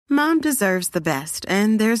Mom deserves the best,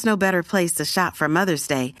 and there's no better place to shop for Mother's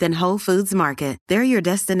Day than Whole Foods Market. They're your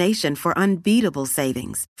destination for unbeatable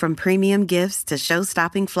savings, from premium gifts to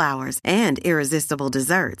show-stopping flowers and irresistible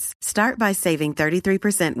desserts. Start by saving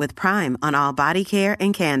 33% with Prime on all body care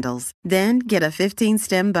and candles. Then get a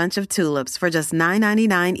 15-stem bunch of tulips for just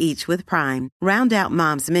 $9.99 each with Prime. Round out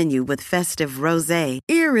Mom's menu with festive rosé,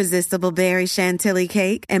 irresistible berry chantilly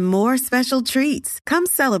cake, and more special treats. Come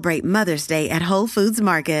celebrate Mother's Day at Whole Foods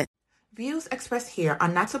Market. Views expressed here are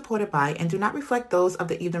not supported by and do not reflect those of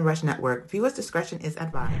the Evening Rush Network. Viewers' discretion is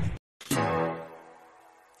advised.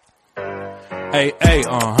 Hey,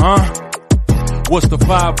 what's the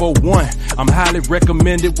 501? I'm highly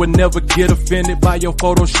recommended, would never get offended by your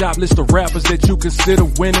Photoshop list of rappers that you consider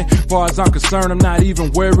winning. Far as I'm concerned, I'm not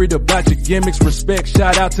even worried about your gimmicks. Respect,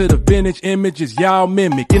 shout out to the vintage images y'all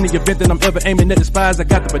mimic. In the event that I'm ever aiming at the spies, I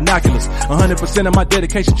got the binoculars. 100% of my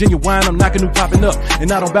dedication genuine, I'm knocking who popping up.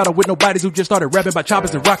 And I don't battle with nobodies who just started rapping by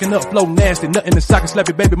choppers and rocking up. Flow nasty, nothing to sock and slap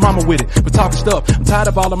your baby mama with it. But talking stuff, I'm tired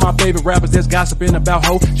of all of my favorite rappers that's gossiping about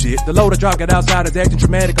hoe shit. The load I drop got outside is acting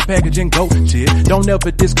traumatic, a packaging goat shit. Don't ever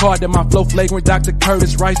discard that my flow flagrant. Dr.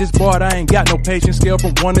 Curtis writes this board, I ain't got no patience. Scale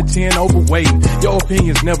from 1 to 10, overweight. Your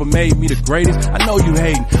opinions never made me the greatest. I know you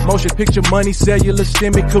hating. Motion picture money, cellular,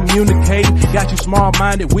 stemming, communicating. Got you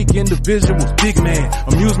small-minded, weak individuals. Big man,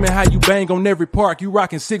 amusement how you bang on every park. You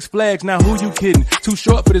rocking Six Flags, now who you kidding? Too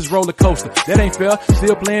short for this roller coaster. That ain't fair.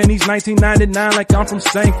 Still playing these 1999 like I'm from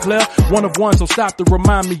St. Clair. One of one, so stop to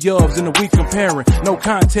remind me ofs in the week comparing. No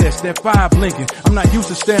contest, that 5 blinking. I'm not used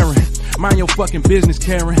to staring. Mind your fucking business,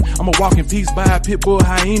 Karen. I'm a walking piece by a pit bull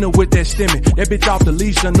hyena with that stemming. That bitch off the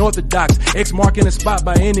leash, unorthodox. X marking the spot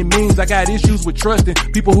by any means. I got issues with trusting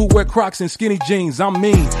people who wear Crocs and skinny jeans. I'm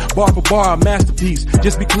mean. Bar for bar, a masterpiece.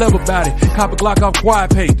 Just be clever about it. Cop a Glock off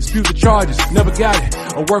quiet pay. Dispute the charges. Never got it.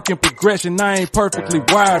 A work in progression. I ain't perfectly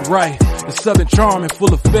wired right. The Southern charm in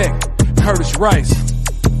full effect. Curtis Rice.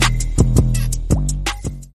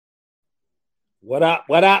 What up?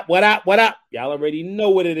 Y'all already know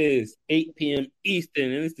what it is. 8 p.m.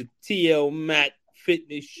 Eastern, and it's the TL Mac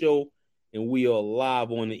Fitness Show, and we are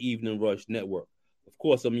live on the Evening Rush Network. Of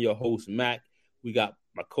course, I'm your host, Mac. We got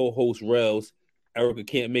my co-host, Rels. Erica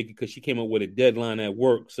can't make it because she came up with a deadline at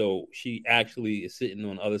work, so she actually is sitting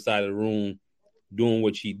on the other side of the room doing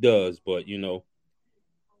what she does, but, you know,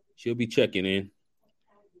 she'll be checking in.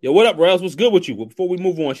 Yo, what up, Rels? What's good with you? Well, before we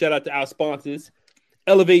move on, shout out to our sponsors.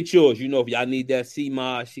 Elevate yours. You know, if y'all need that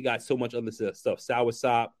CMOS, she got so much other stuff.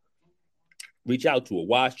 Soursop. Reach out to her.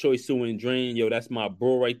 Wise Choice Sewer and Drain. Yo, that's my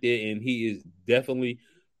bro right there. And he is definitely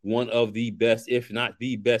one of the best, if not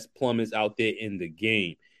the best plumbers out there in the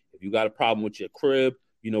game. If you got a problem with your crib,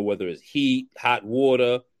 you know, whether it's heat, hot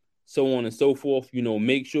water, so on and so forth, you know,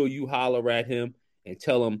 make sure you holler at him and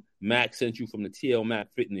tell him Mac sent you from the TL Mac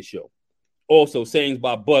Fitness Show. Also, Sayings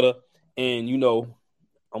by Butter. And, you know,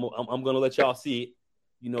 I'm going to let y'all see it.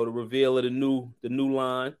 You know, the reveal of the new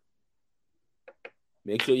line.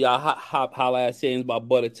 Make sure y'all holla at Sayings by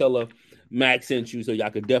Butter. Tell her Mac sent you, so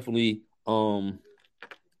y'all could definitely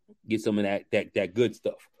get some of that good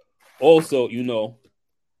stuff. Also, you know,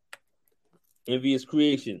 Envious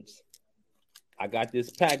Creations. I got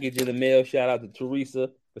this package in the mail. Shout out to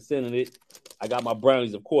Teresa for sending it. I got my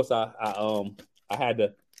brownies. Of course, I had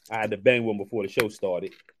to bang one before the show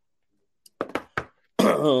started.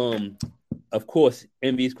 Of course,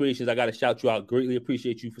 Envious Creations, I got to shout you out. Greatly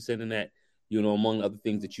appreciate you for sending that, you know, among other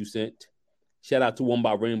things that you sent. Shout out to One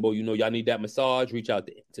by Rainbow. You know, y'all need that massage. Reach out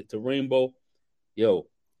to Rainbow. Yo,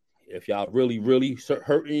 if y'all really, really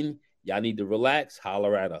hurting, y'all need to relax,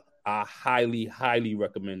 holler at her. I highly, highly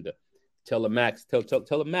recommend her. Tell her Max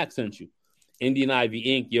sent you. Indian Ivy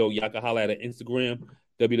Inc. Yo, y'all can holler at her Instagram,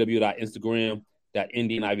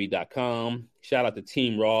 www.instagram.indianivy.com. Shout out to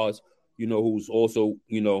Team Roz. You know, who's also,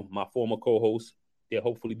 you know, my former co-host. They'll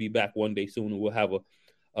hopefully be back one day soon, and we'll have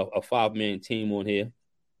a 5-man team on here.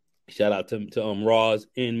 Shout out to Roz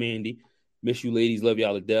and Mandy. Miss you ladies, love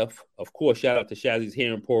y'all to death. Of course, shout out to Shazzy's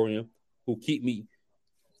Hair Emporium, who keep me,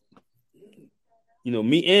 you know,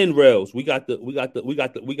 me and Rels. We got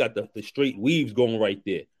the straight weaves going right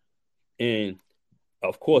there. And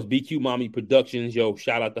of course, BQ Mommy Productions, yo,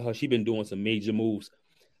 shout out to her. She been doing some major moves.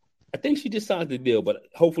 I think she just signed the deal, but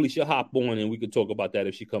hopefully she'll hop on and we can talk about that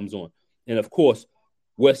if she comes on. And of course,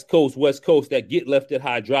 West Coast, that Get Lifted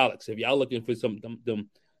Hydraulics. If y'all looking for some them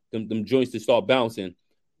joints to start bouncing,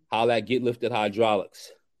 holla at Get Lifted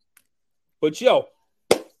Hydraulics. But yo,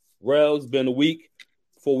 Rels, been a week.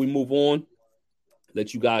 Before we move on,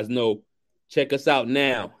 let you guys know, check us out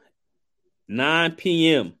now, 9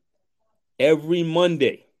 p.m. every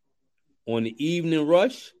Monday on the Evening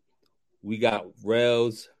Rush. We got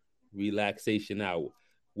Rels Relaxation Hour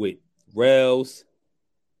with Rails,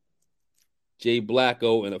 Jay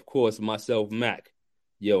Blacko, and of course myself, Mac.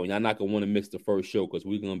 Yo, y'all not gonna want to miss the first show because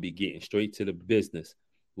we're gonna be getting straight to the business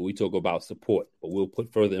when we talk about support. But we'll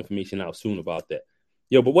put further information out soon about that.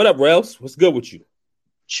 Yo, but what up, Rails? What's good with you?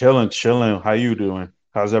 Chilling. How you doing?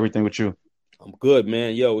 How's everything with you? I'm good,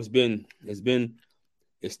 man. Yo,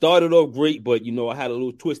 it started off great, but I had a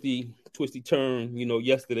little twisty turn,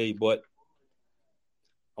 yesterday, but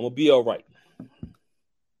I'm gonna be all right.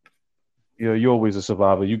 Yeah, you're always a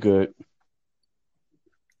survivor. You good?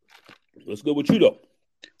 What's good with you though?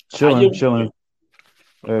 Chilling.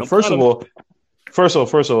 First of all, I was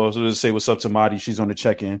going to say what's up to Madi. She's on the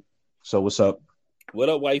check-in. So what's up? What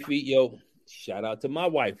up, wifey? Yo, shout out to my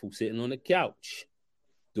wife who's sitting on the couch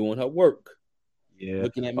doing her work. Yeah,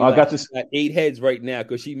 looking at me. I got 8 heads right now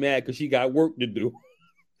because she mad because she got work to do.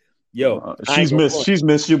 Yo, she's missed.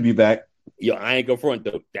 She'll be back. Yo, I ain't gonna front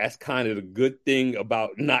though. That's kind of the good thing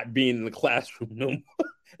about not being in the classroom no more.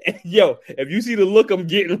 And yo, if you see the look I'm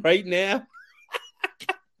getting right now,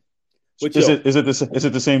 is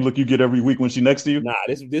it the same look you get every week when she's next to you? Nah,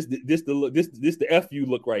 this the look. This the FU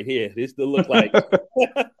look right here. This the look like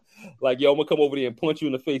like yo, I'm gonna come over there and punch you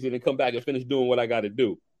in the face and then come back and finish doing what I got to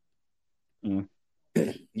do. Mm.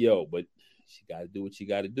 Yo, but she got to do what she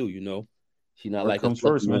got to do. She not like us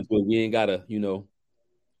first, man. Where we ain't gotta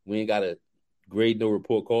grade no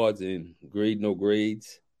report cards and grade no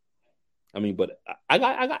grades. I mean, but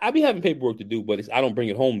I be having paperwork to do, but I don't bring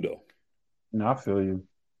it home though. No, I feel you.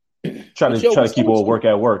 Try to keep all work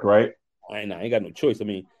at work, right? I ain't got no choice. I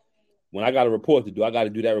mean, when I got a report to do, I got to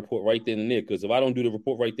do that report right then and there. Because if I don't do the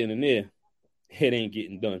report right then and there, it ain't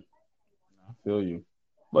getting done. I feel you.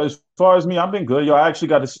 But as far as me, I've been good. Yo, I actually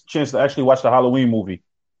got a chance to actually watch the Halloween movie.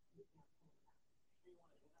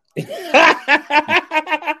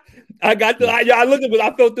 I looked at it,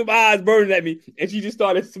 I felt them eyes burning at me, and she just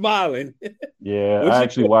started smiling. Yeah, I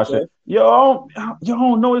actually watched it. Yo,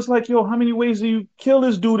 don't know. It's like, yo, how many ways do you kill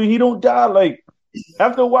this dude and he don't die? Like,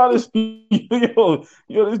 after a while, this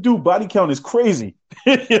dude body count is crazy.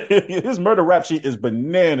 His murder rap sheet is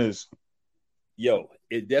bananas. Yo,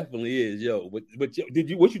 it definitely is, yo. But yo, did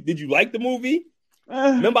you like the movie?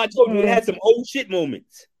 Remember, I told you it had some old shit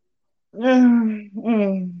moments. You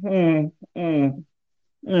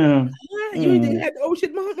didn't have the old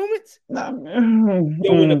shit moments.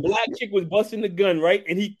 Yo, when the black chick was busting the gun, right,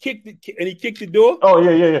 and he kicked the door. Oh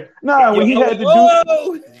yeah. Nah, when he had to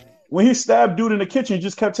do. When he stabbed dude in the kitchen, he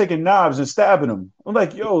just kept taking knives and stabbing him. I'm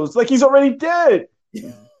like, yo, it's like he's already dead.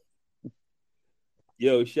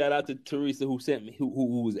 Yo, shout out to Teresa who sent me,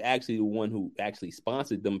 who was actually the one who actually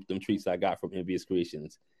sponsored them treats I got from Envious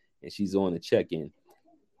Creations, and she's on the check-in.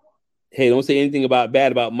 Hey, don't say anything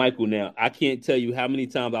bad about Michael now. I can't tell you how many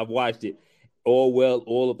times I've watched it.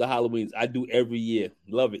 All of the Halloweens. I do every year.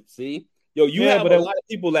 Love it. See? Yo, you have a lot of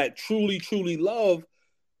people that truly, truly love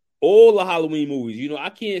all the Halloween movies. I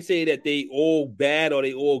can't say that they all bad or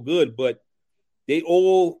they all good, but they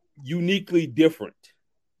all uniquely different.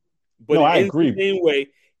 But no, I agree. The same way,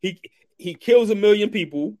 he kills 1 million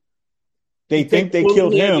people. They think they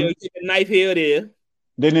killed him. Take a knife here or there.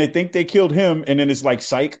 Then they think they killed him, and then it's like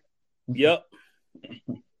psych. Yep.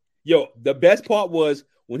 Yo, the best part was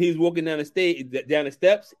when he was walking down the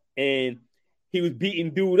steps, and he was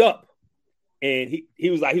beating dude up, and he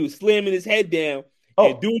was slamming his head down,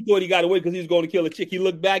 and dude thought he got away because he was going to kill a chick. He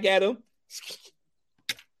looked back at him.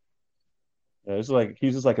 Yeah, it's like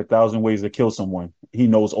he's just like 1,000 ways to kill someone. He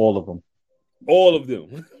knows all of them. All of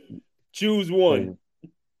them. Choose one.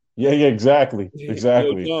 Yeah, exactly. Yo,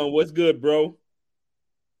 John, what's good, bro?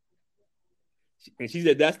 And she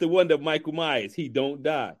said, that's the one that Michael Myers. He don't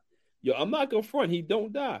die. Yo, I'm not gonna front. He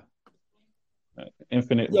don't die.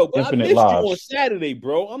 Infinite I missed lives. You on Saturday,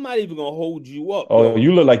 bro. I'm not even gonna hold you up. Oh,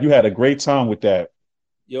 you look like you had a great time with that.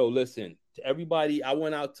 Yo, listen, to everybody, I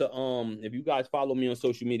went out to if you guys follow me on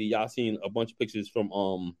social media, y'all seen a bunch of pictures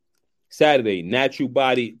from Saturday. Natural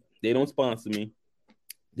Body, they don't sponsor me.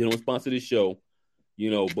 They don't sponsor the show,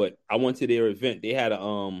 but I went to their event. They had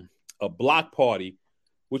a block party,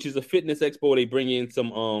 which is a fitness expo. They bring in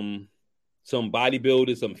some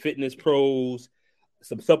bodybuilders, some fitness pros,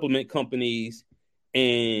 some supplement companies.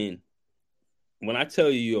 And when I tell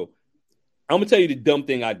you, I'm going to tell you the dumb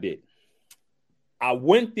thing I did. I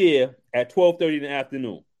went there at 12:30 in the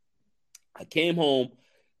afternoon. I came home.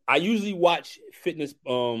 I usually watch fitness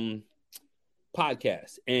podcasts.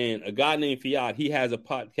 And a guy named Fiat, he has a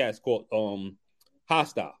podcast called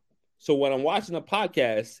Hostile. So when I'm watching a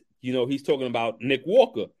podcast, he's talking about Nick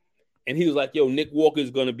Walker. And he was like, yo, Nick Walker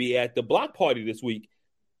is going to be at the block party this week.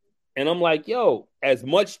 And I'm like, yo, as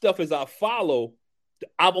much stuff as I follow,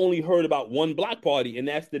 I've only heard about one block party, and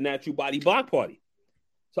that's the Natural Body Block Party.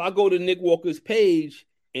 So I go to Nick Walker's page,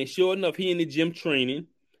 and sure enough, he in the gym training,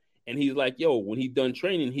 and he's like, yo, when he's done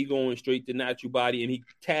training, he going straight to Natural Body, and he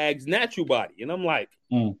tags Natural Body. And I'm like,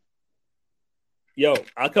 yo,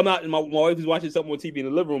 I come out, and my wife is watching something on TV in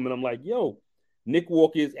the living room, and I'm like, yo, Nick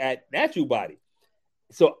Walker is at Natural Body.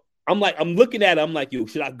 So I'm looking at it, I'm like, yo,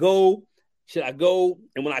 should I go?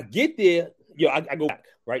 And when I get there, yo, I go back.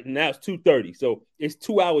 Right now it's 2:30, so it's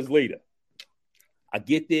 2 hours later. I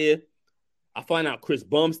get there, I find out Chris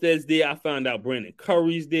Bumstead's there. I found out Brandon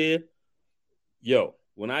Curry's there. Yo,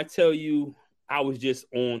 when I tell you, I was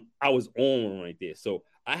on right there. So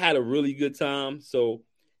I had a really good time. So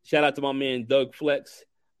shout out to my man Doug Flex,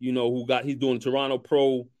 he's doing Toronto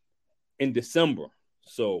Pro in December.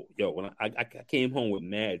 So yo, when I came home with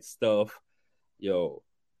mad stuff, yo.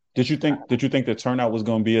 Did you think the turnout was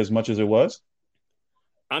going to be as much as it was?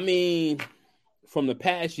 I mean, from the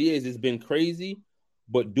past years, it's been crazy,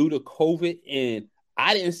 but due to COVID, and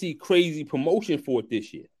I didn't see crazy promotion for it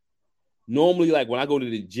this year. Normally, like when I go to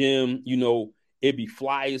the gym, it'd be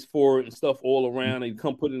flyers for it and stuff all around, and you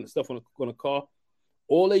come put in stuff on a car.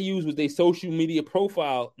 All they used was their social media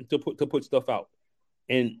profile to put stuff out.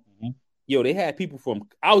 And, they had people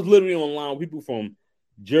I was literally online with people from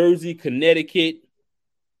Jersey, Connecticut,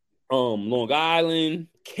 Long Island,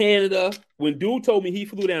 Canada. When dude told me he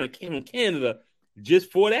flew down from Canada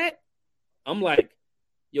just for that, I'm like,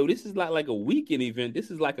 yo, this is like a weekend event.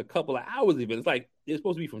 This is like a couple of hours event. It's like it's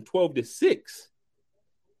supposed to be from 12 to 6.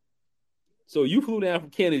 So you flew down from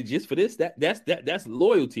Canada just for this? That's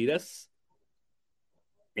loyalty. And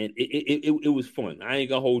it was fun. I ain't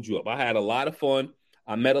gonna hold you up. I had a lot of fun.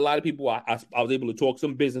 I met a lot of people. I was able to talk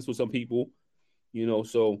some business with some people,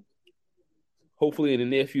 so hopefully in the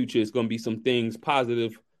near future, it's going to be some things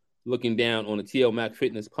positive looking down on the TL Mac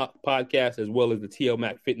Fitness podcast, as well as the TL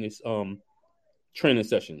Mac Fitness training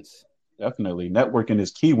sessions. Definitely. Networking is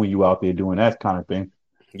key when you out there doing that kind of thing.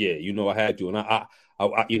 Yeah, I had to. And I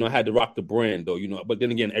had to rock the brand, though, but then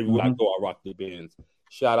again, everywhere I go, I rock the bands.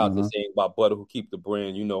 Shout out to Zane Bob Butter, who keep the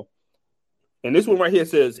brand, And this one right here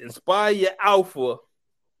says, inspire your alpha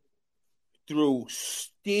through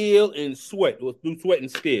steel and sweat, or through sweat and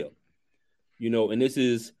steel. And this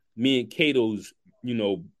is me and Cato's,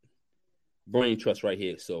 brain trust right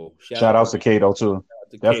here. So shout out to Cato too.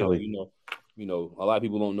 Definitely. Cato, a lot of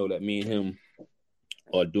people don't know that me and him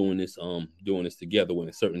are doing this together.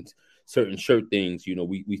 When certain shirt things,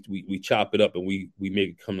 we chop it up and we make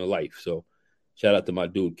it come to life. So shout out to my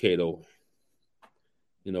dude Cato.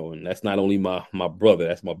 And that's not only my brother,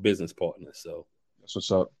 that's my business partner. So that's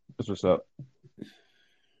what's up.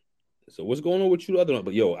 So what's going on with you the other one?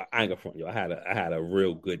 But yo, I ain't gonna front. Yo, I had a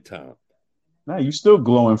real good time. Nah, you still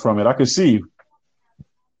glowing from it. I can see you.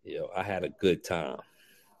 Yo, I had a good time.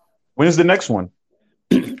 When's the next one?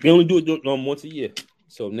 They only do it once a year.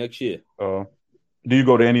 So next year. Do you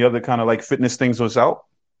go to any other kind of like fitness things that's out?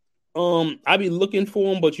 I be looking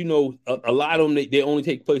for them, but a lot of them they only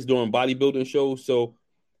take place during bodybuilding shows. So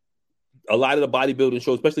a lot of the bodybuilding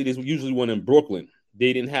shows, especially there's usually one in Brooklyn.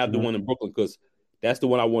 They didn't have the one in Brooklyn because that's the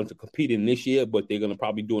one I wanted to compete in this year, but they're gonna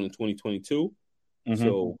probably do it in 2022.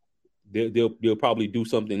 So they'll probably do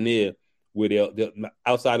something there where they'll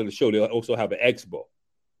outside of the show they'll also have an expo.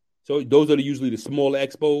 So those are usually the smaller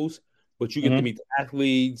expos, but you get to meet the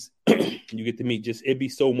athletes. You get to meet it'd be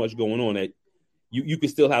so much going on that you can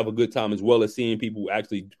still have a good time as well as seeing people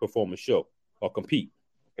actually perform a show or compete.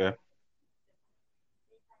 Yeah.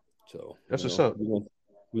 So that's what's up. We're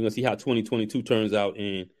gonna see how 2022 turns out,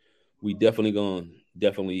 and we definitely gonna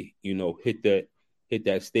hit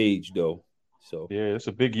that stage though. So yeah, it's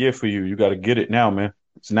a big year for you. You got to get it now, man.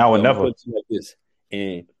 It's now or never. Like this.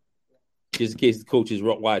 And just in case the coaches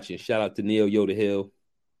are watching, shout out to Neil Yoda Hill.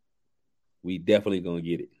 We definitely gonna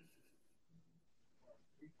get it.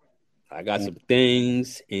 I got some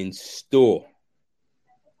things in store.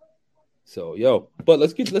 So but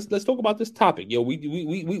let's talk about this topic. We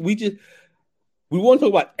want to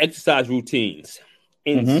talk about exercise routines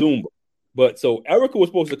in Zumba. But so Erica was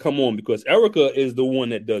supposed to come on because Erica is the one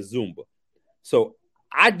that does Zumba. So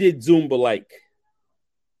I did Zumba like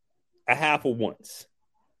a half of once.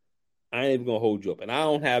 I ain't even gonna hold you up. And I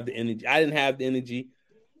don't have the energy. I didn't have the energy.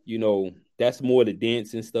 That's more the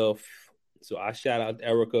dancing stuff. So I shout out to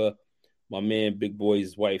Erica, my man, Big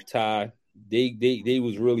Boy's wife Ty. They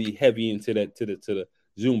was really heavy into that to the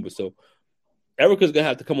Zumba. So Erica's gonna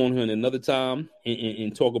have to come on here another time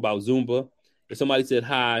and talk about Zumba. If somebody said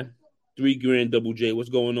hi, 3 Grand Double J, what's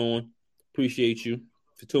going on? Appreciate you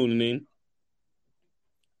for tuning in.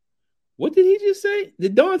 What did he just say?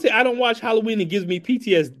 Did Don say I don't watch Halloween and gives me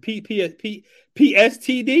PSTD?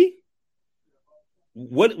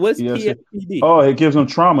 What's Yes. PSTD? Oh, it gives him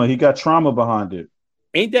trauma. He got trauma behind it.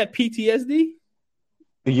 Ain't that PTSD?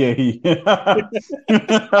 Yeah,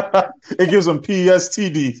 it gives him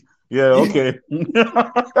PSTD. Yeah, okay.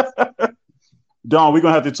 Don, we're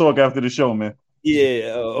gonna have to talk after the show, man.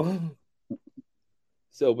 Yeah.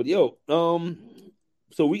 So, but yo,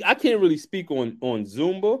 so I can't really speak on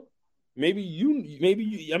Zumba. Maybe you.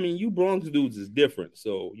 I mean, you Bronx dudes is different,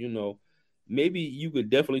 so maybe you could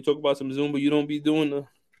definitely talk about some Zumba. You don't be doing the.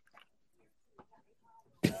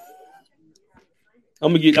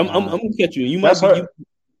 I'm gonna catch you. You might be.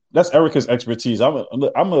 That's Erica's expertise.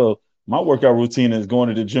 My workout routine is going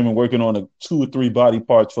to the gym and working on 2 or 3 body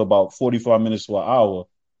parts for about 45 minutes to an hour,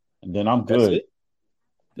 and then I'm good.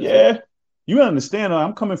 Yeah, you understand?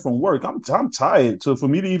 I'm coming from work. I'm tired. So for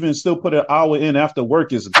me to even still put an hour in after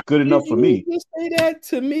work is good enough for me. You say that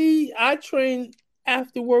to me. I train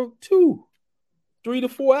after work too, 3 to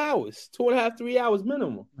 4 hours, 2.5, 3 hours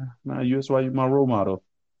minimum. Nah, that's why you're my role model.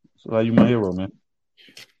 That's why you're my hero, man.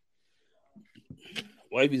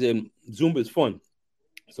 Wifey said Zumba is fun.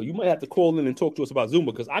 So you might have to call in and talk to us about Zumba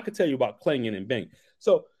because I could tell you about clanging and bang.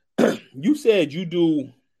 So you said you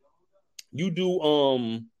do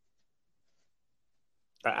an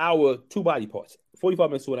hour, 2 body parts, 45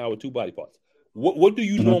 minutes to an hour, 2 body parts. What do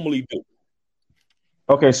you normally do?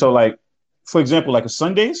 Okay, so like for example, like a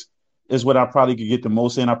Sundays is what I probably could get the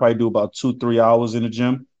most in. I probably do about 2-3 hours in the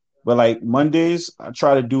gym. But like Mondays, I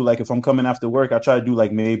try to do like if I'm coming after work, I try to do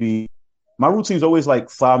like maybe my routine's always like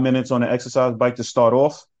 5 minutes on the exercise bike to start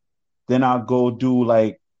off. Then I'll go do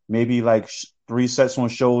like maybe like 3 sets on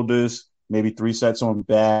shoulders, maybe 3 sets on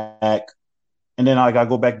back. And then I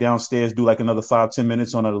go back downstairs, do like another 5-10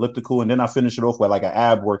 minutes on an elliptical, and then I finish it off with like an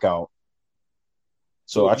ab workout.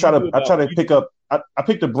 So I try to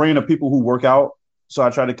pick the brain of people who work out. So I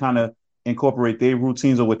try to kind of incorporate their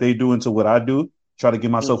routines or what they do into what I do. Try to give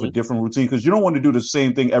myself a different routine because you don't want to do the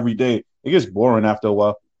same thing every day. It gets boring after a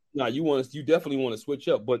while. No, you definitely want to switch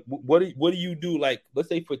up. But what do you do? Like, let's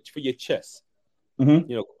say for your chest. We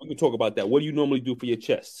can talk about that. What do you normally do for your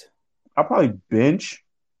chest? I probably bench.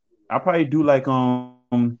 I probably do like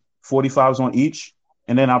 45s on each,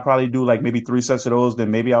 and then I'll probably do like maybe 3 sets of those.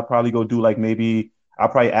 Then maybe I'll probably go do like I'll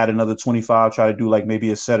probably add another 25. Try to do like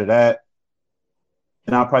maybe a set of that.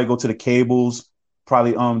 And I'll probably go to the cables.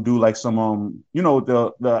 Probably do like some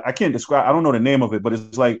the I can't describe. I don't know the name of it, but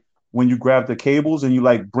it's like when you grab the cables and you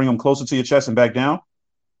like bring them closer to your chest and back down.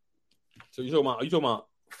 So you talking about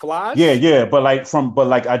flies? Yeah, but like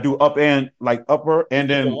I do upper and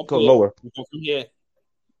then go lower. Yeah.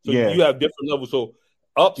 So you have different levels. So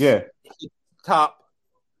ups, top,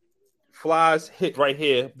 flies hit right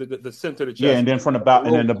here, the center of the chest. Yeah, and then from the bottom,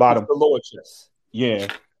 and then the bottom, the lower chest. Yeah,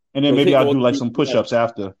 and then maybe I'll do like some push-ups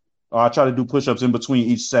after. Or I try to do push-ups in between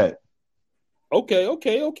each set. Okay.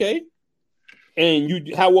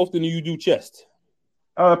 And how often do you do chest?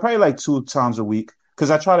 Probably like 2 times a week. Because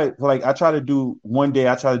I try to do one day.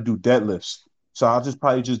 I try to do deadlifts. So I'll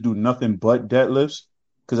probably do nothing but deadlifts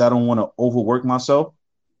because I don't want to overwork myself.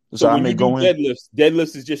 So when you do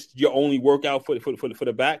deadlifts is just your only workout for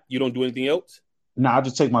the back. You don't do anything else. Nah, I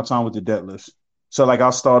just take my time with the deadlifts. So like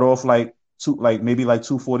I'll start off maybe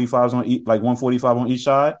 245s on each, like 145 on each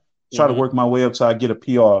side. Try to work my way up till I get a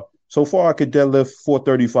PR. So far, I could deadlift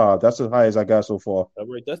 435. That's as high as I got so far. All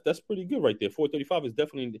right, that's pretty good right there. 435 is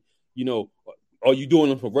definitely, are you doing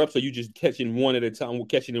them for reps or you just catching one at a time,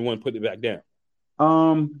 catching in one, put it back down?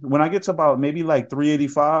 When I get to about maybe like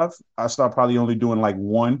 385, I start probably only doing like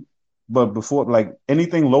 1. But before, like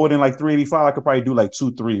anything lower than like 385, I could probably do like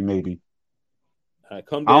 2-3 maybe.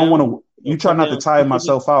 Come down. I don't want to. You try not to tire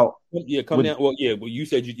myself out. Yeah, come down. Well, yeah, but you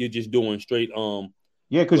said you're just doing straight.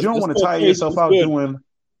 Yeah, because you don't want to tire yourself out doing.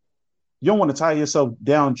 You don't want to tire yourself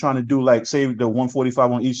down trying to do like say the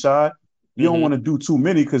 145 on each side. You don't want to do too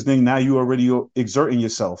many because then now you already exerting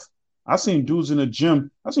yourself. I've seen dudes in the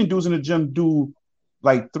gym do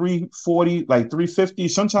like 340, like 350,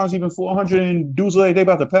 sometimes even 400, and dudes like they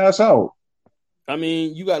about to pass out. I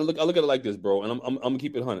mean, you gotta I look at it like this, bro, and I'm gonna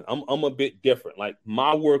keep it 100. I'm a bit different. Like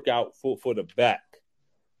my workout for the back,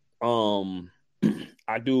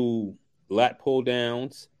 I do lat pull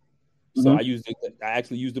downs. So I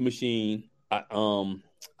actually use the machine.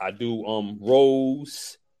 I do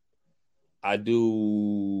rows. I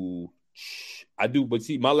do, but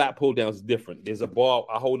see, my lat pull down is different. There's a bar.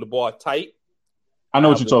 I hold the bar tight. I know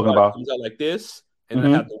what you're talking about. It comes out like this, and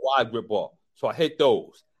then I have the wide grip bar. So I hit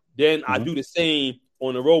those. Then I do the same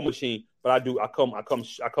on the row machine, but I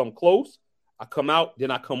come close. I come out,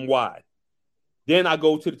 then I come wide. Then I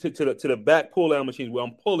go to the back pull down machines where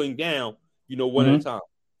I'm pulling down, one at a time.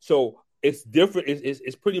 So it's different.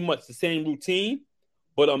 It's pretty much the same routine,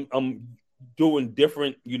 but I'm doing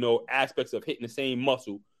different, aspects of hitting the same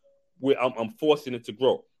muscle where I'm forcing it to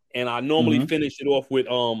grow. And I normally finish it off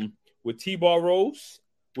with T-bar rows,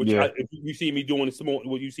 which if you see me doing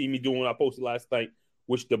what you see me doing, I posted last night,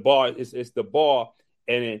 which the bar is the bar,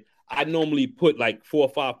 and then I normally put like 4 or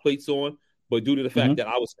 5 plates on. But due to the fact that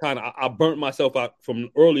I burnt myself out from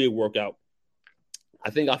an earlier workout, I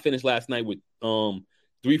think I finished last night with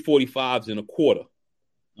 345s and a quarter.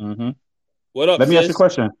 Mm-hmm. What up? Let me ask you a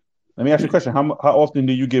question. How often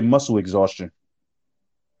do you get muscle exhaustion?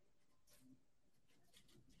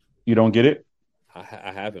 You don't get it?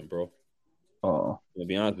 I haven't, bro. Oh, To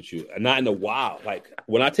be honest with you, not in a while. Like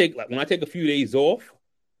when I take a few days off,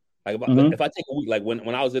 like if I take a week, like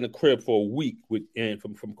when I was in the crib for a week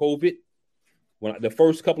from COVID. The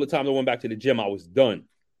first couple of times I went back to the gym, I was done.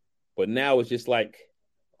 But now it's just like,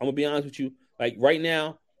 I'm going to be honest with you. Like right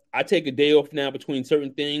now, I take a day off now between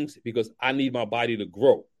certain things because I need my body to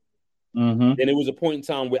grow. Then there was a point in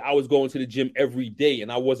time where I was going to the gym every day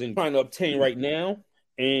and I wasn't trying to obtain right now.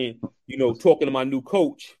 And, talking to my new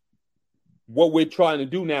coach, what we're trying to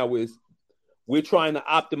do now is we're trying to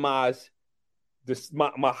optimize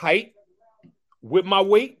my height with my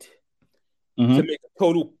weight to make a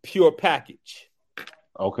total pure package.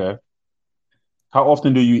 Okay. How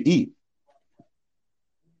often do you eat?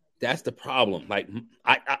 That's the problem. Like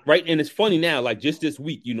I right, and it's funny now. Like just this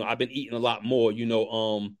week, I've been eating a lot more.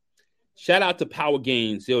 Shout out to Power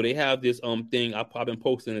Gains. They have this thing. I've been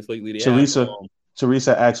posting this lately.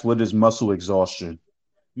 Teresa asked, "What is muscle exhaustion?"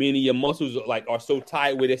 Meaning your muscles are so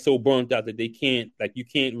tired where they're so burnt out that they can't you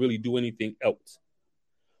can't really do anything else.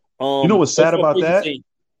 You know what's sad about that?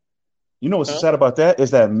 Sad about that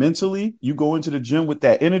is that mentally you go into the gym with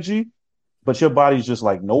that energy, but your body's just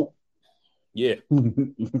like, nope. Yeah.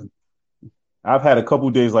 I've had a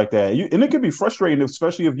couple days like that. And it can be frustrating,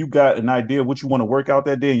 especially if you got an idea of what you want to work out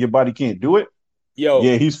that day and your body can't do it. Yo.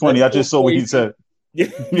 Yeah, he's funny. I just saw what he said. He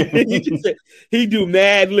just said he do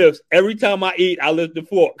mad lifts. Every time I eat, I lift the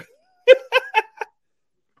fork.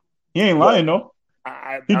 He ain't lying, though.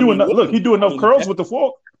 He do enough curls with the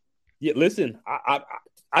fork. Yeah, listen,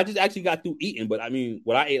 I just actually got through eating, but I mean,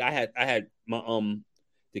 what I ate, I had my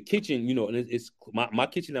the kitchen, and it's my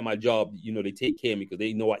kitchen at my job. They take care of me because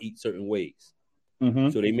they know I eat certain ways.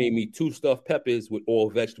 So they made me 2 stuffed peppers with all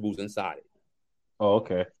vegetables inside it. Oh,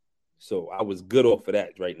 okay. So I was good off of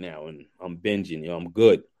that right now, and I'm binging. I'm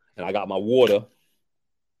good, and I got my water.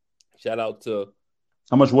 Shout out to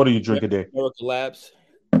how much water you drink a day? Miracle Labs.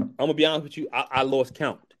 I'm gonna be honest with you, I lost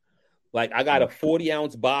count. Like I got a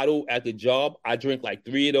 40-ounce bottle at the job. I drink like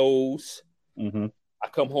 3 of those. I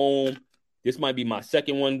come home. This might be my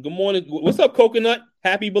second one. Good morning. What's up, Coconut?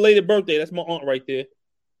 Happy belated birthday. That's my aunt right there.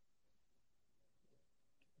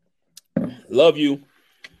 Love you.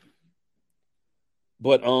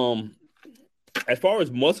 But as far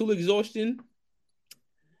as muscle exhaustion.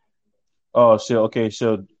 Oh shit. Okay.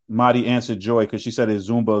 So Madi answered Joy because she said is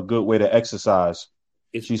Zumba a good way to exercise.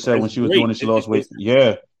 She said when she was doing it, she lost weight.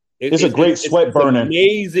 Yeah. It's a great sweat burner.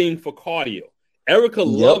 Amazing for cardio. Erica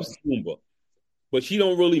loves Zumba, but she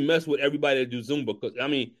don't really mess with everybody that do Zumba. Because I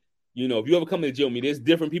mean, if you ever come to the gym with me, there's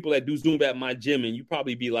different people that do Zumba at my gym, and you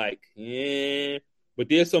probably be like, yeah. But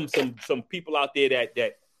there's some people out there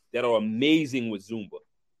that are amazing with Zumba.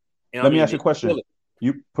 And Let me ask you a question.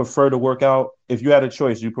 You prefer to work out, if you had a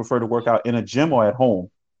choice, you prefer to work out in a gym or at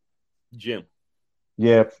home? Gym.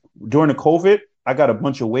 Yeah. During the COVID, I got a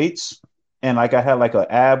bunch of weights. And I had like an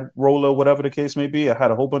ab roller, whatever the case may be. I had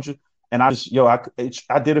a whole bunch of, and I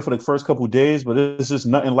did it for the first couple of days, but it's just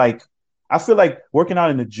nothing like. I feel like working out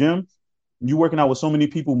in the gym, you working out with so many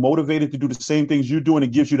people motivated to do the same things you're doing.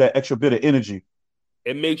 It gives you that extra bit of energy.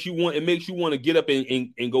 It makes you want to get up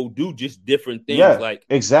and go do just different things. Yeah, like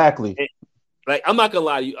exactly. And, like I'm not gonna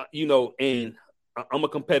lie to you, and I'm a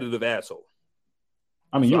competitive asshole.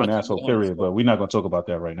 I mean, you're an asshole, period, but we're not going to talk about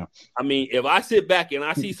that right now. I mean, if I sit back and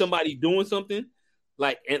I see somebody doing something,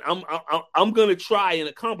 and I'm going to try and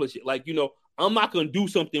accomplish it. Like, I'm not going to do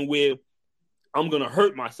something where I'm going to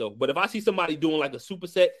hurt myself. But if I see somebody doing like a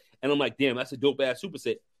superset and I'm like, damn, that's a dope-ass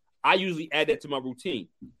superset, I usually add that to my routine.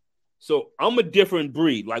 So I'm a different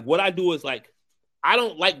breed. Like, what I do is, like, I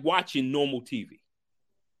don't like watching normal TV,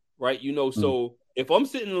 right? So if I'm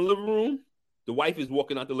sitting in the living room, the wife is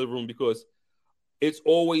walking out the living room because it's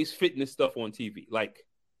always fitness stuff on TV. Like,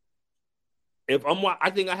 if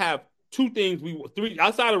I think I have 2 things. 3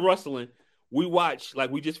 outside of wrestling. We watch,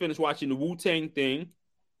 like, we just finished watching the Wu-Tang thing,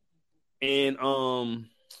 and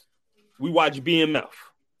we watch BMF.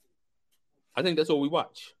 I think that's all we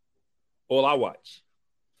watch. All I watch.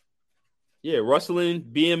 Yeah, Rustling,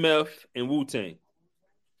 BMF, and Wu-Tang.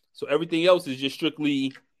 So everything else is just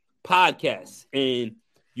strictly podcasts. And,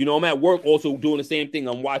 I'm at work also doing the same thing.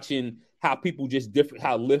 I'm watching how people just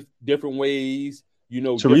lift different ways.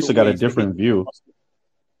 Teresa got a different view.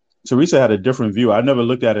 Teresa had a different view. I never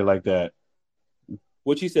looked at it like that.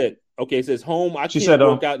 What she said? Okay, it says home. I can't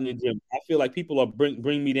work out in the gym. I feel like people are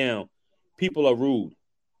bring me down. People are rude.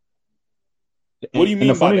 What do you mean by that? And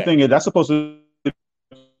the funny thing is, that's supposed to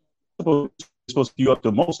you up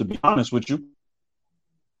the most. To be honest with you.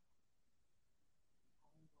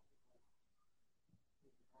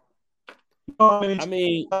 I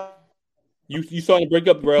mean, you starting to break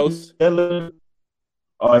up, Rels. Oh,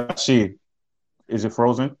 I see. Is it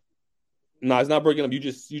frozen? No, it's not breaking up. You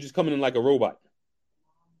just coming in like a robot.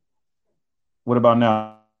 What about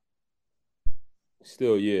now?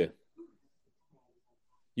 Still, yeah.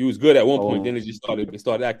 You was good at one point, then it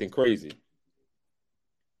started acting crazy.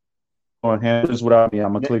 On hand, this without me.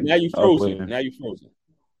 I'm gonna click. Now you frozen. Now you frozen.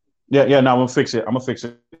 Yeah. Now I'm gonna fix it.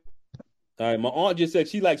 All right. My aunt just said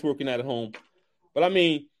she likes working at home, but I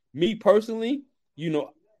mean, me personally,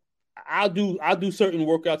 I'll do certain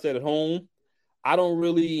workouts at home. I don't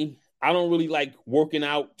really like working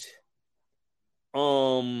out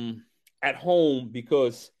at home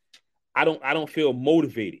because I don't feel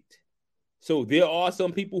motivated. So there are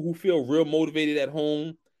some people who feel real motivated at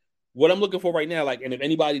home. What I'm looking for right now, and if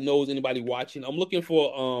anybody knows, anybody watching, I'm looking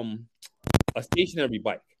for a stationary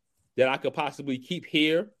bike that I could possibly keep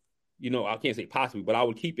here. I can't say possibly, but I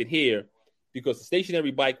would keep it here because the stationary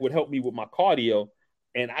bike would help me with my cardio,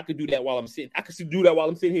 and I could do that while I'm sitting. I could do that while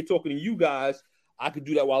I'm sitting here talking to you guys. I could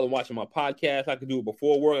do that while I'm watching my podcast. I could do it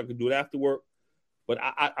before work. I could do it after work. But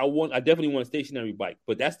I definitely want a stationary bike.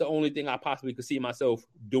 But that's the only thing I possibly could see myself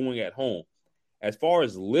doing at home. As far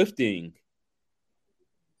as lifting,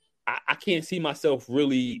 I can't see myself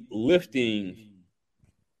really lifting,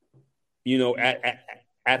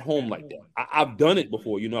 at home like that. I've done it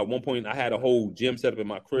before. At one point I had a whole gym set up in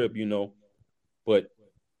my crib, but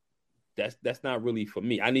that's not really for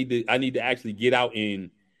me. I need to actually get out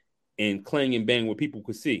and clang and bang where people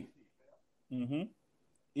could see. Mm-hmm.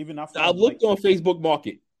 Even I looked on Facebook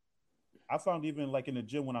Market. I found even like in the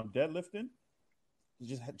gym when I'm deadlifting,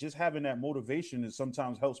 just having that motivation is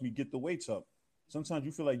sometimes helps me get the weights up. Sometimes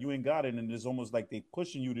you feel like you ain't got it, and it's almost like they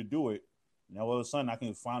pushing you to do it. Now all of a sudden, I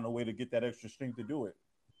can find a way to get that extra strength to do it.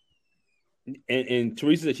 And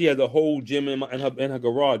Teresa said she has a whole gym in her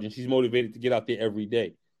garage, and she's motivated to get out there every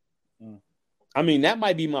day. Mm. I mean, that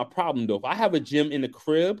might be my problem though. If I have a gym in the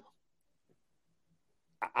crib,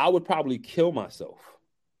 I would probably kill myself.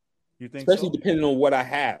 You think especially so? Depending on what I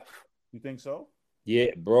have. You think so? Yeah,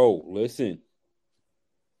 bro. Listen.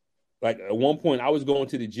 Like at one point, I was going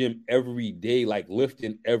to the gym every day, like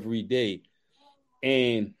lifting every day.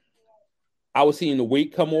 And I was seeing the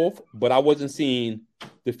weight come off, but I wasn't seeing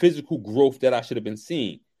the physical growth that I should have been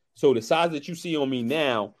seeing. So the size that you see on me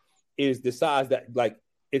now is the size that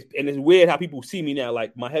it's weird how people see me now.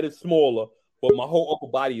 Like my head is smaller, but my whole upper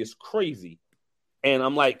body is crazy. And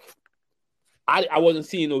I'm like, I wasn't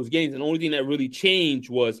seeing those gains. And the only thing that really changed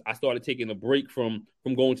was I started taking a break from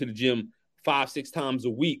going to the gym 5-6 times a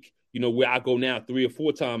week, where I go now 3 or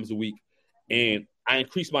 4 times a week. And I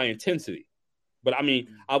increased my intensity. But I mean,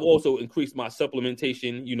 I've also increased my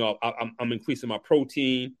supplementation. I'm increasing my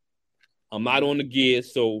protein. I'm not on the gear.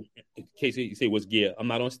 So in case you say what's gear, I'm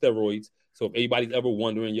not on steroids. So if anybody's ever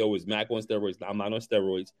wondering, is Mac on steroids? I'm not on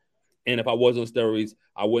steroids. And if I was on steroids,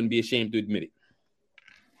 I wouldn't be ashamed to admit it.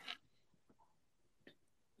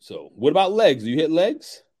 So what about legs? Do you hit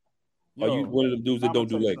legs? Or are you one of the dudes that don't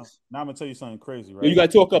do legs? Now I'm going to tell you something crazy, right? You got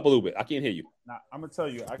to talk up a little bit. I can't hear you. Now I'm going to tell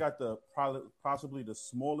you, I got possibly the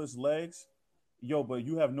smallest legs. But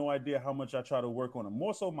you have no idea how much I try to work on them.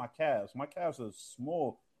 More so my calves. My calves are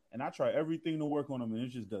small, and I try everything to work on them, and it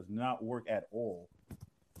just does not work at all.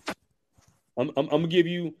 I'm gonna give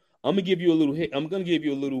you a little hit. I'm gonna give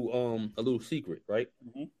you a little secret, right?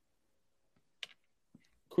 Mm-hmm.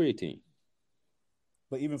 Creatine.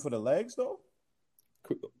 But even for the legs, though?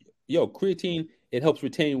 Creatine, it helps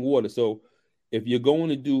retain water. So if you're going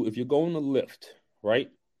to lift, right?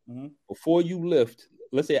 Mm-hmm. Before you lift,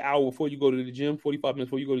 let's say an hour before you go to the gym, 45 minutes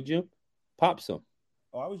before you go to the gym, pop some.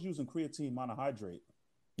 Oh, I was using creatine monohydrate.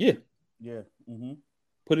 Yeah. Yeah. Mm-hmm.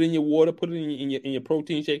 Put it in your water. Put it in your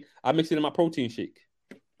protein shake. I mix it in my protein shake.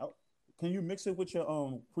 Oh, can you mix it with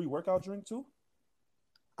your pre-workout drink too?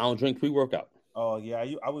 I don't drink pre-workout. Oh yeah,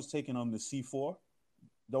 I was taking the C4.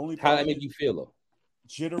 The only how that make you feel though?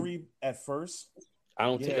 Jittery at first. I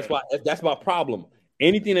don't. That's my problem.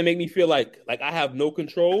 Anything that make me feel like I have no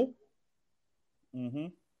control. Mm-hmm.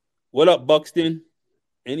 What up, Buxton?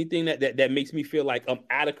 Anything that makes me feel like I'm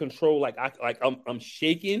out of control, like I'm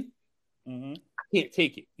shaking, Mm-hmm. I can't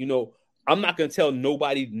take it. You know, I'm not gonna tell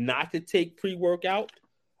nobody not to take pre-workout.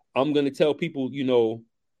 I'm gonna tell people, you know,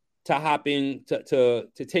 to hop in to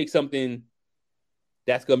take something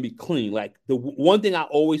that's gonna be clean. Like the one thing I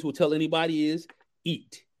always will tell anybody is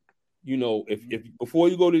eat. You know, if before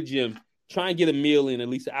you go to the gym, try and get a meal in at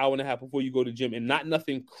least an hour and a half before you go to the gym, and not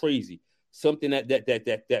nothing crazy. Something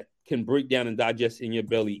that can break down and digest in your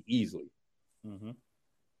belly easily. Mm-hmm.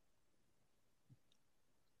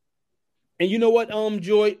 And you know what,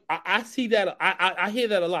 Joy, I see that I hear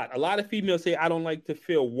that a lot. A lot of females say I don't like to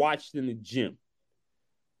feel watched in the gym.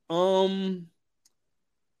 I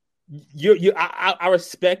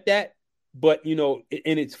respect that, but you know,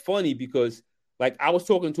 and it's funny because like I was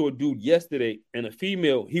talking to a dude yesterday, and a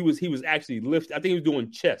female, he was actually lifting. I think he was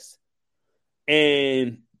doing chest,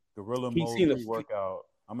 and Gorilla he Mode seen pre-workout.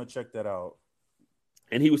 I'm gonna check that out.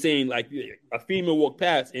 And he was saying like a female walked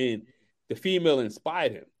past, and the female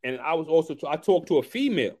inspired him. And I was also I talked to a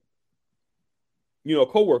female, you know, a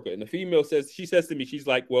coworker, and the female says to me, she's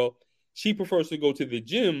like, well, she prefers to go to the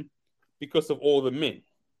gym because of all the men.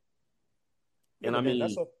 Yeah, and I mean,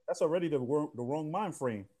 that's already the wrong mind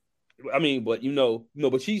frame. I mean, but you know, no,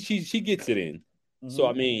 but she gets it in. Mm-hmm. So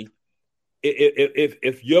I mean,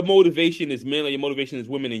 if your motivation is men or your motivation is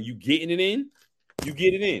women, and you getting it in, you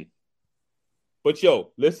get it in. But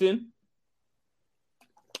yo, listen,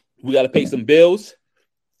 we got to pay some bills.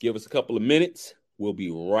 Give us a couple of minutes. We'll be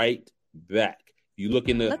right back. You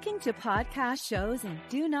looking to podcast shows and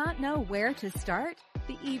do not know where to start?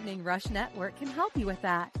 The Evening Rush Network can help you with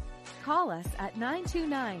that. Call us at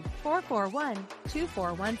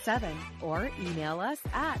 929-441-2417 or email us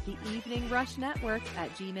at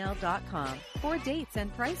theeveningrushnetwork@gmail.com for dates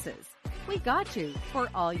and prices. We got you for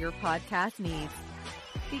all your podcast needs.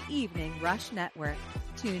 The Evening Rush Network.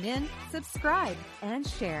 Tune in, subscribe, and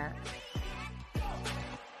share.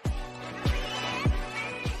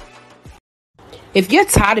 If you're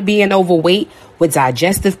tired of being overweight with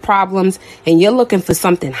digestive problems and you're looking for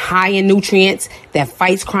something high in nutrients that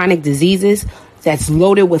fights chronic diseases, that's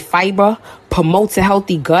loaded with fiber, promotes a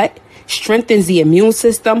healthy gut, strengthens the immune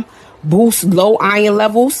system, boosts low iron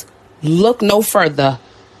levels, look no further.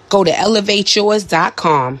 Go to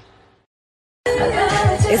elevateyours.com.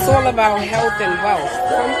 It's all about health and wealth.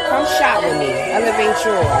 Come shop with me. Elevate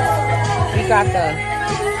Yours. We got the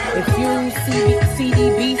infused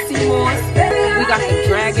CDB sea moss. We got the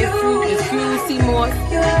dragon fruit infused sea moss,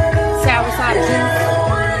 soursop juice,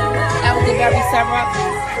 elderberry syrup,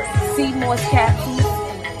 sea moss capsules,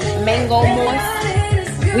 mango moss.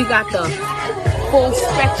 We got the full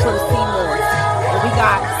spectrum sea moss. And we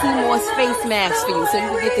got sea moss face masks for you, so you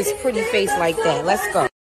can get this pretty face like that. Let's go.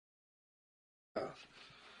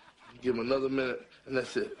 Give him another minute, and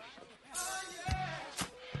that's it.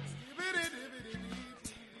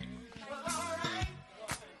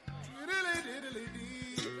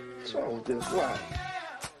 What's wrong with this? Why?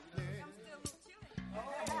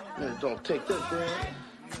 Man, don't take that, man.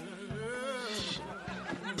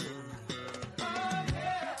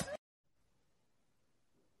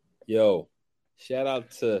 Yo, shout out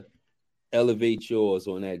to Elevate Yours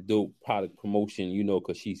on that dope product promotion, you know,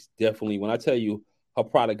 because she's definitely, when I tell you, her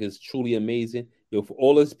product is truly amazing. Yo, for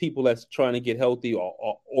all those people that's trying to get healthy or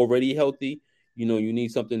already healthy, you know, you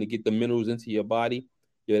need something to get the minerals into your body.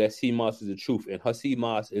 Yo, that sea moss is the truth. And her sea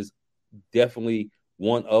moss is definitely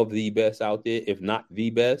one of the best out there, if not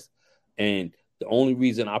the best. And the only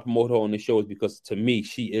reason I promote her on the show is because, to me,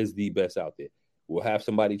 she is the best out there. We'll have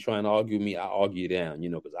somebody trying to argue with me, I argue down, you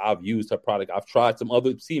know, because I've used her product. I've tried some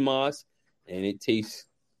other sea moss, and it tastes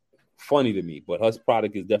funny to me. But her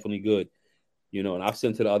product is definitely good. You know, and I've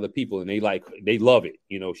sent to the other people, and they love it.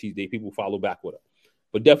 You know, people follow back with her.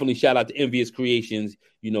 But definitely shout out to Envious Creations.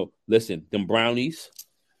 You know, listen, them brownies.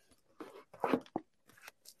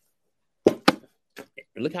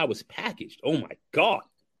 And look how it's packaged. Oh my God.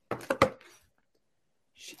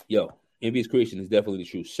 Yo, Envious Creations is definitely the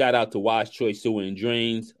truth. Shout out to Wise Choice Sewer and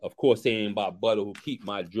Drains. Of course, saying by Butter, who keep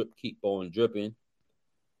on dripping.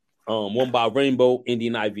 One by Rainbow,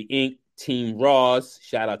 Indian Ivy Inc., Team Ross.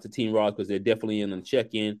 Shout out to Team Ross because they're definitely in on the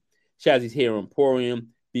check-in. Shazzy's Hair Emporium,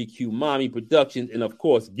 BQ Mommy Productions, and of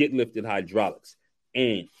course, Get Lifted Hydraulics.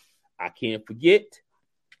 And I can't forget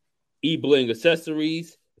E-Bling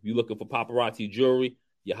Accessories. If you're looking for paparazzi jewelry,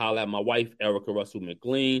 you holler at my wife, Erica Russell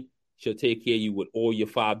McLean. She'll take care of you with all your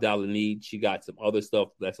 $5 needs. She got some other stuff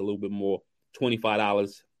that's a little bit more,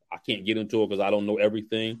 $25. I can't get into it because I don't know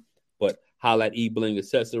everything, but holler at E-Bling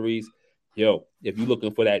Accessories. Yo, if you're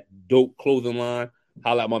looking for that dope clothing line,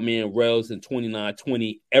 Holla at my man Rels and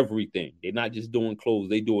 2920, everything. They're not just doing clothes,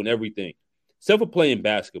 they doing everything. Except for playing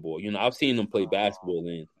basketball. You know, I've seen them play basketball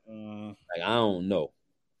and like I don't know.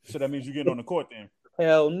 So that means you get on the court then.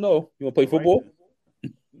 Hell no. You wanna play football?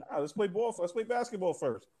 Nah, let's play ball. Let's play basketball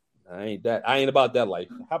first. I ain't about that life.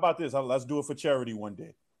 How about this? Let's do it for charity one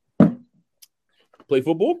day. Play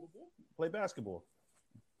football? Play basketball.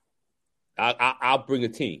 I'll bring a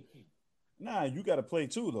team. Nah, you got to play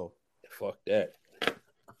too, though. Fuck that.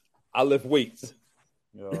 I lift weights.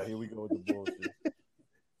 Yo, here we go with the bullshit.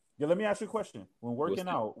 Yo, let me ask you a question. When working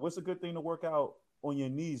out, what's a good thing to work out on your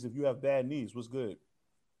knees if you have bad knees? What's good?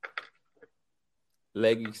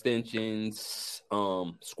 Leg extensions.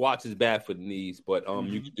 Squats is bad for the knees, but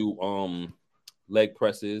you can do leg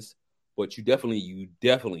presses. But you definitely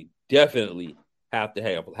have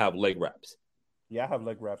to have leg wraps. Yeah, I have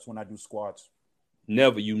leg wraps when I do squats.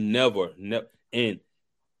 Never. And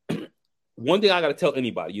one thing I gotta tell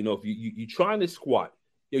anybody, you know, if you trying to squat,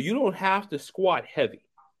 you don't have to squat heavy.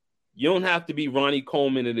 You don't have to be Ronnie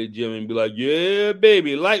Coleman at the gym and be like, yeah,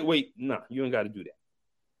 baby, lightweight. Nah, you ain't got to do that.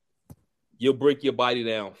 You'll break your body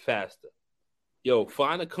down faster.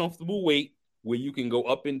 Find a comfortable weight where you can go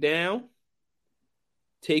up and down.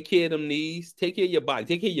 Take care of them knees. Take care of your body.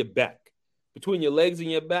 Take care of your back. Between your legs and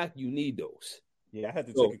your back, you need those. Yeah, I had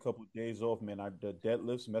to take a couple of days off, man. The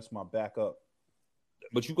deadlifts messed my back up.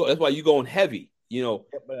 But that's why you're going heavy, you know.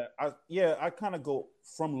 Yeah, I kind of go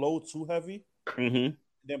from low to heavy. Mm-hmm.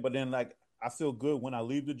 But then like I feel good when I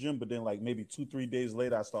leave the gym, but then like maybe 2-3 days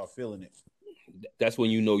later I start feeling it. That's when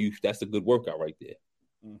you know that's a good workout right there.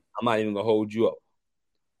 I'm not even gonna hold you up.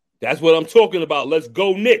 That's what I'm talking about. Let's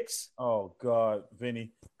go, Knicks. Oh God,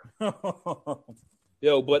 Vinny. But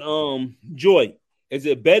Joy, is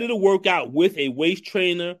it better to work out with a waist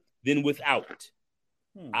trainer than without?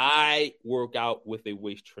 I work out with a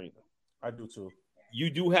waist trainer. I do too. You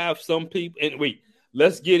do have some people, and wait,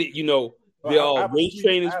 let's get it. You know, there are waist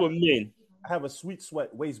trainers for men. I have a Sweet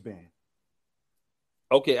Sweat waistband.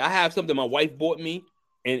 Okay, I have something my wife bought me,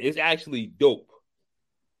 and it's actually dope.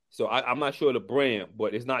 So I'm not sure the brand,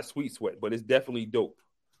 but it's not Sweet Sweat, but it's definitely dope.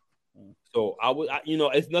 So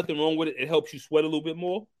it's nothing wrong with it. It helps you sweat a little bit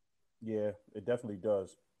more. Yeah, it definitely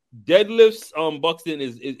does. Deadlifts, Buxton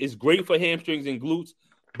is great for hamstrings and glutes,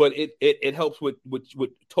 but it helps with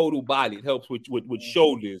total body. It helps with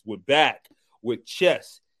shoulders, with back, with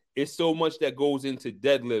chest. It's so much that goes into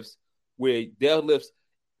deadlifts. Where deadlifts,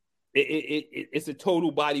 it's a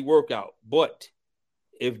total body workout, but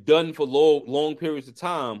if done for long periods of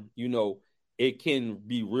time, you know, it can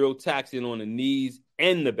be real taxing on the knees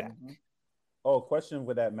and the back. Oh, question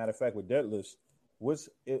with that. Matter of fact, with deadlifts, what's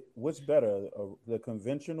better, the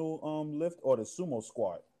conventional lift or the sumo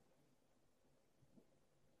squat?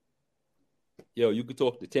 You could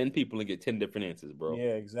talk to 10 people and get 10 different answers, bro.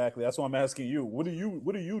 Yeah, exactly. That's why I'm asking you. What do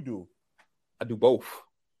you do? I do both.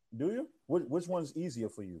 Do you? Which one's easier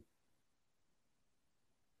for you?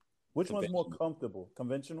 Which one's more comfortable?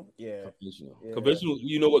 Conventional? Yeah. Conventional. Yeah. Conventional,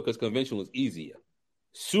 you know what? Because conventional is easier.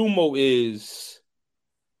 Sumo,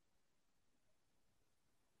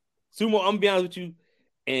 I'm going to be honest with you,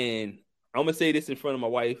 and I'm going to say this in front of my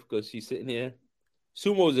wife because she's sitting here.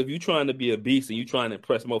 Sumo is if you're trying to be a beast and you're trying to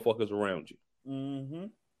impress motherfuckers around you.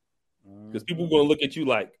 Because people are going to look at you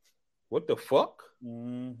like, what the fuck?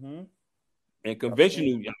 And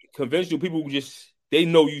conventional people they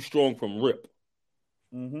know you strong from rip.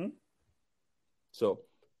 So,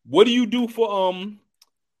 what do you do for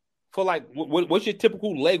like what's your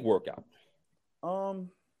typical leg workout?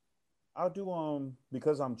 I'll do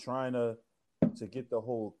because I'm trying to get the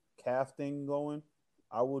whole calf thing going.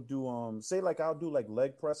 I will do I'll do like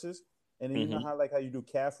leg presses, and then you know how you do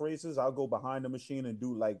calf raises. I'll go behind the machine and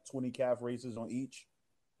do like 20 calf raises on each.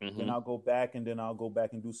 Then I'll go back and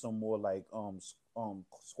do some more like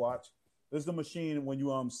squats. There's the machine when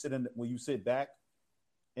you sit back,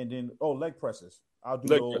 and then leg presses. I'll do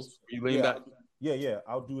those. You lean back. Yeah.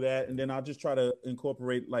 I'll do that, and then I'll just try to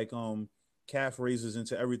incorporate like calf raises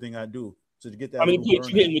into everything I do to get that. How many plates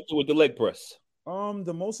you hitting with the leg press?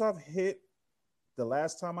 The most I've hit the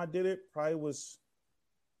last time I did it probably was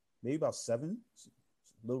maybe about 7,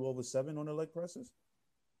 a little over 7 on the leg presses.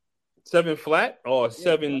 7 flat or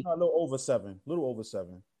 7? No, a little over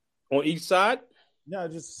 7. On each side? Yeah,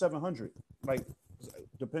 just 700. Like,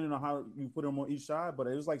 depending on how you put them on each side, but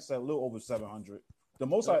it was like a little over 700. The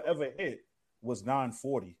most I ever hit was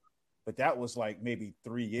 940, but that was like maybe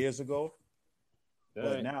 3 years ago. Dang.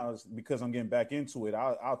 But now, it's because I'm getting back into it,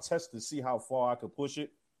 I'll test to see how far I could push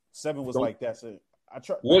it. 7 was like that's it.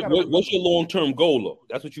 What's your long-term goal, though?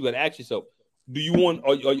 That's what you got to ask yourself. Do you want?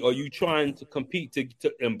 Are you trying to compete to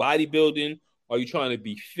in bodybuilding? Are you trying to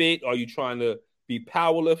be fit? Are you trying to be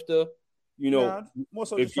power lifter? You know, Nah, more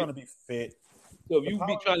so just trying to be fit. So if you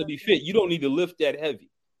be trying to be fit, you don't need to lift that heavy.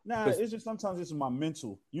 Nah, it's just sometimes it's my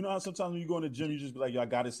mental. You know how sometimes when you go in the gym, you just be like, yo, I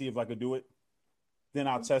got to see if I could do it. Then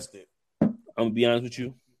I'll test it. I'm going to be honest with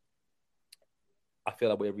you. I feel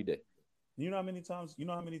that way every day. You know how many times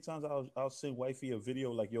I'll send wifey a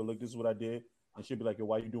video like, yo, look, this is what I did. And she'll be like, yo,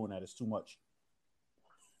 why you doing that? It's too much.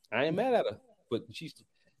 I ain't mad at her, but she's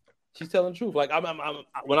telling the truth. Like I'm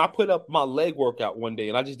when I put up my leg workout one day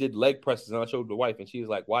and I just did leg presses and I showed the wife and she was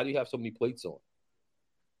like, why do you have so many plates on?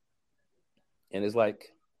 And it's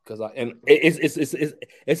like, because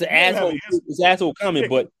it's an asshole, it's asshole comment,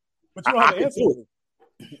 but you don't have an answer.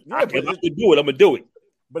 I can do it. I'm gonna do it.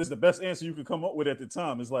 But it's the best answer you could come up with at the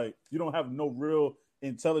time. It's like you don't have no real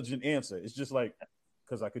intelligent answer. It's just like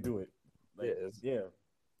because I could do it. Like, yeah,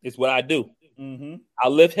 it's what I do. Mm-hmm. I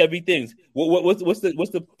lift heavy things. What's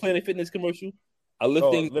the Planet Fitness commercial? I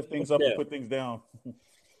lift things up and put things down.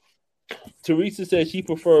 Teresa says she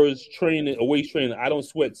prefers training, a weight training. I don't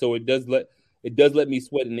sweat, so it does let me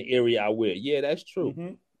sweat in the area I wear. Yeah, that's true.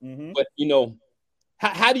 Mm-hmm. Mm-hmm. But you know,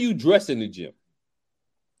 how do you dress in the gym?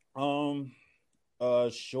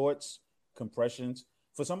 Shorts, compressions.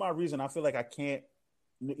 For some odd reason, I feel like I can't,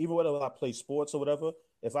 even whether I play sports or whatever,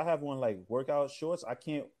 if I have one like workout shorts, I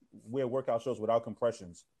can't wear workout shorts without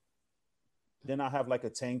compressions. Then I have like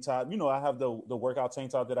a tank top. You know, I have the workout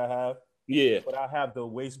tank top that I have. Yeah. But I have the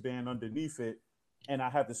waistband underneath it, and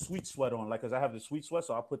I have the sweet sweat on. Like, because I have the sweet sweat,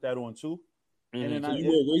 so I put that on too. Mm-hmm. And then so you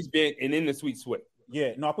wear a waistband and then the sweet sweat.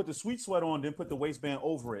 Yeah. No, I put the sweet sweat on, then put the waistband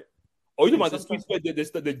over it. Oh, you talking about the sweet sweat,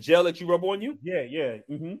 the gel that you rub on you? Yeah, yeah.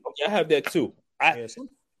 Mm-hmm. Okay, I have that too.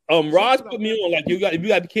 Raj put me on like you got to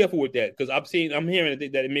be careful with that because I'm hearing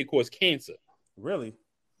that it may cause cancer. Really?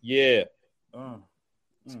 Yeah.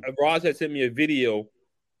 Raj had sent me a video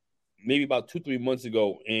maybe about 2-3 months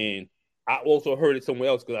ago, and I also heard it somewhere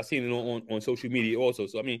else because I seen it on social media also.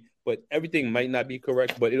 So I mean, but everything might not be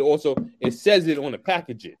correct, but it says it on the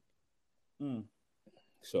packaging.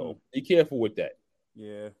 So be careful with that.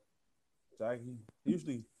 Yeah. I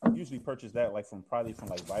usually purchase that from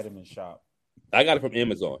like Vitamin Shop. I got it from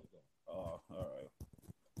Amazon. Oh, all right.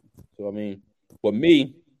 So I mean, for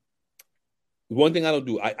me, one thing I don't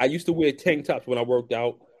do, I used to wear tank tops when I worked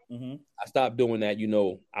out. Mm-hmm. I stopped doing that. You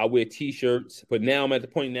know, I wear t-shirts, but now I'm at the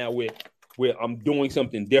point now where I'm doing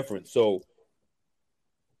something different. So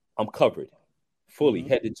I'm covered fully,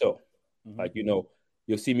 head to toe. Mm-hmm. Like, you know,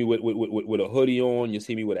 you'll see me with a hoodie on. You'll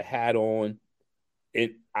see me with a hat on.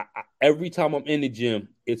 Every time I'm in the gym,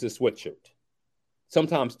 it's a sweatshirt.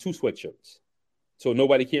 Sometimes 2 sweatshirts. So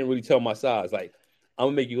nobody can really tell my size. Like, I'm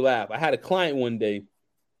going to make you laugh. I had a client one day,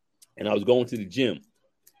 and I was going to the gym,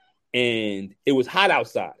 and it was hot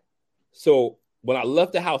outside. So when I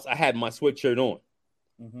left the house, I had my sweatshirt on.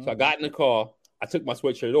 Mm-hmm. So I got in the car. I took my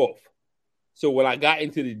sweatshirt off. So when I got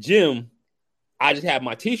into the gym, I just had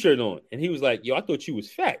my T-shirt on. And he was like, yo, I thought you was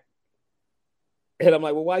fat. And I'm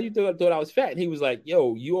like, well, why you thought I was fat? And he was like,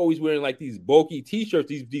 yo, you always wearing like these bulky T-shirts,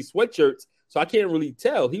 these sweatshirts. So I can't really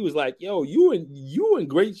tell. He was like, yo, you in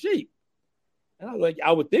great shape. And I was like,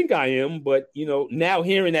 I would think I am. But, you know, now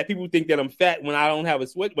hearing that people think that I'm fat when I don't have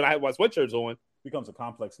when I have my sweatshirts on. Becomes a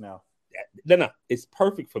complex now. No, it's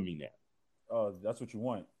perfect for me now. Oh, that's what you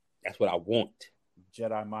want. That's what I want.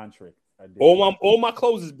 Jedi mind trick. All my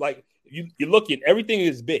clothes is like, you're looking, everything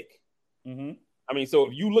is big. Mm-hmm. I mean, so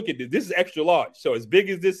if you look at this is extra large. So as big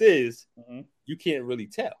as this is, you can't really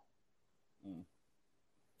tell.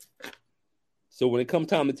 So when it comes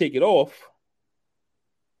time to take it off,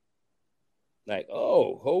 like,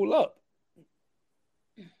 oh, hold up.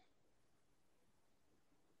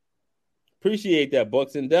 Appreciate that,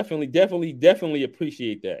 Buxton. Definitely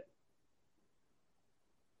appreciate that.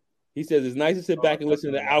 He says it's nice to sit back and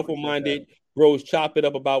listen to alpha-minded bros chop it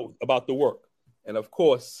up about the work. And, of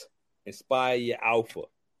course, inspire your alpha.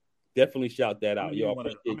 Definitely shout that out. Yo, I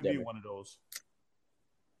appreciate one of those.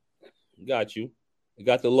 Got you. You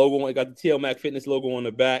got the logo. I got the TL Mac Fitness logo on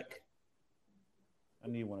the back. I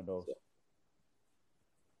need one of those.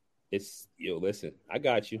 Listen, I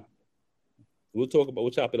got you. We'll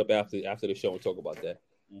chop it up after the show and talk about that.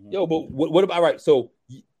 Mm-hmm. Yo, but what about, all right, so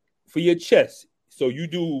for your chest, so you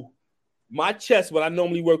do my chest, what I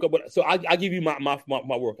normally work up with, so I give you my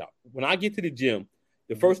workout. When I get to the gym,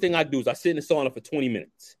 the first thing I do is I sit in the sauna for 20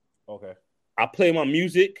 minutes. Okay. I play my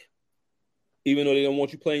music. Even though they don't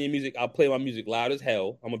want you playing your music, I'll play my music loud as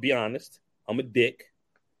hell. I'm going to be honest. I'm a dick.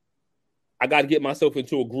 I got to get myself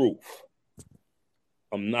into a groove.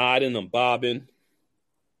 I'm nodding. I'm bobbing.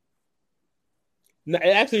 Now, it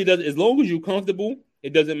actually does. As long as you're comfortable,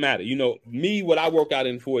 it doesn't matter. You know, me, what I work out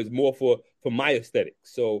in for is more for my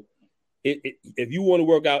aesthetics. So if you want to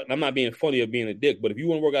work out, and I'm not being funny or being a dick, but if you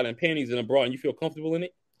want to work out in panties and a bra and you feel comfortable in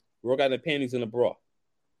it, work out in panties and a bra.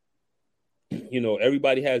 You know,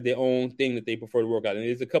 everybody has their own thing that they prefer to work out. And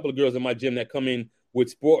there's a couple of girls in my gym that come in with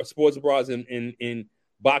sports bras and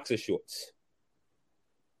boxer shorts.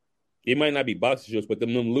 It might not be boxer shorts, but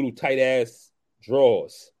them little tight ass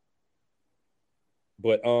drawers.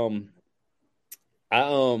 But I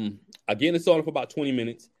get in the sauna for about 20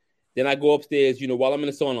 minutes. Then I go upstairs, you know, while I'm in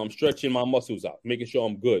the sauna, I'm stretching my muscles out, making sure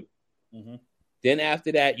I'm good. Mm-hmm. Then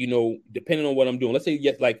after that, you know, depending on what I'm doing, let's say,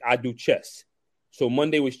 yes, like I do chest. So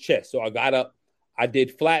Monday was chest. So I got up, I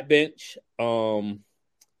did flat bench. I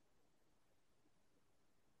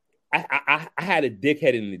had a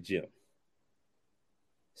dickhead in the gym.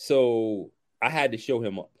 So I had to show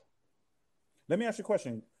him up. Let me ask you a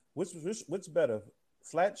question. What's better?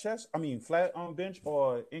 Flat bench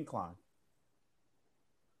or incline?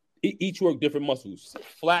 Each work different muscles.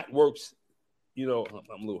 Flat works, you know,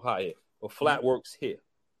 I'm a little high here, but flat works here.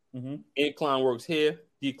 Mm-hmm. Incline works here.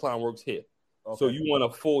 Decline works here. Okay. So you want a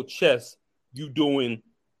full chest, you're hitting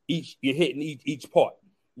each part,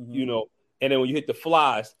 mm-hmm. you know, and then when you hit the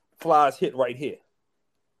flies hit right here.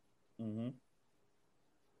 Mm-hmm.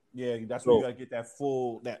 Yeah, that's where you gotta get that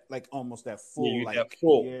full, almost that full, yeah, that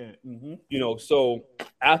full. Yeah. Mm-hmm. You know, so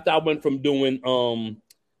after I went from doing,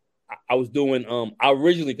 I was doing, I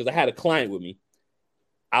originally, because I had a client with me,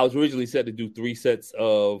 I was originally set to do 3 sets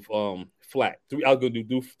of flat. I was going to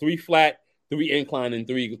do 3 flat, 3 incline, and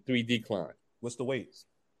 3 decline. What's the weights?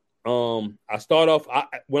 I start off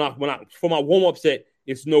when I for my warm up set,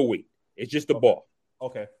 it's no weight. It's just the bar.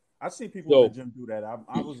 Okay, I've seen people in the gym do that.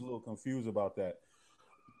 I was a little confused about that.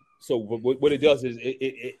 So what it does is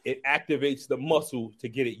it activates the muscle to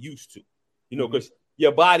get it used to, you know, because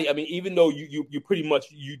your body. I mean, even though you pretty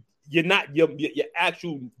much you're not your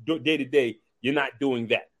actual day to day, you're not doing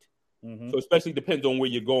that. Mm-hmm. So especially depends on where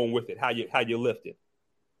you're going with it, how you're lifting.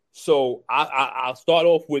 So I'll start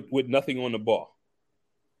off with nothing on the bar.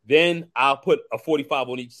 Then I'll put a 45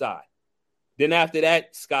 on each side. Then after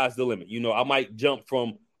that, sky's the limit. You know, I might jump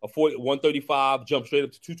from 135, jump straight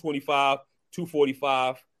up to 225,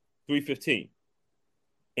 245, 315.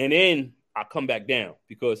 And then I come back down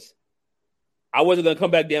because I wasn't going to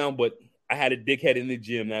come back down, but I had a dickhead in the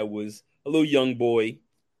gym that was a little young boy,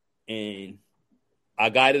 and I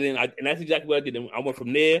got it in. And that's exactly what I did. I went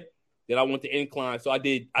from there. Then I went to incline. So I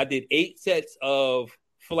did 8 sets of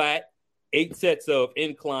flat, 8 sets of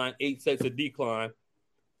incline, 8 sets of decline.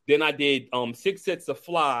 Then I did 6 sets of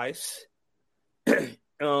flies.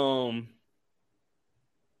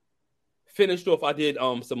 Finished off, I did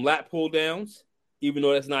some lat pull downs, even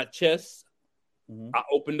though that's not chest. Mm-hmm. I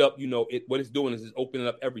opened up, you know, what it's doing is it's opening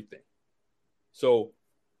up everything. So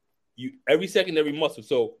every secondary muscle.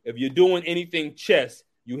 So if you're doing anything chest,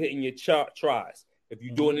 you're hitting your tries. If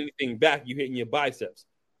you're doing anything back, you're hitting your biceps.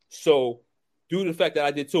 So due to the fact that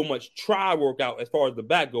I did so much tri workout as far as the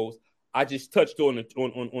back goes, I just touched on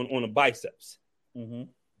the biceps. Mm-hmm.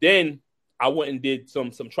 Then I went and did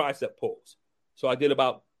some tricep pulls. So I did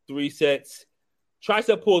about 3 sets.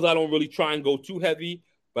 Tricep pulls, I don't really try and go too heavy,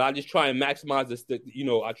 but I just try and maximize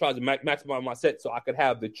I try to maximize my set so I could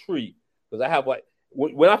have the tree. Because I have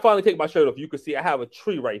when I finally take my shirt off, you can see I have a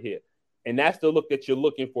tree right here. And that's the look that you're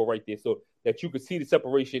looking for right there. So that you can see the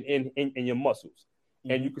separation in your muscles.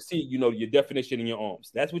 Mm-hmm. And you can see, you know, your definition in your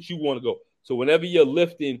arms. That's what you want to go. So whenever you're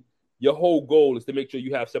lifting, your whole goal is to make sure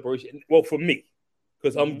you have separation. Well, for me,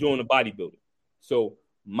 because I'm doing a bodybuilding. So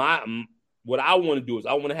what I want to do is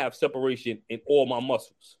I want to have separation in all my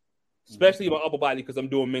muscles, especially my upper body, because I'm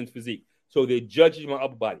doing men's physique. So they're judging my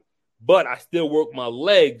upper body. But I still work my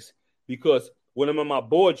legs because when I'm in my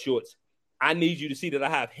board shorts, I need you to see that I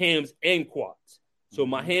have hams and quads. So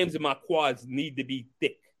my hams and my quads need to be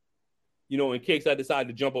thick, you know, in case I decide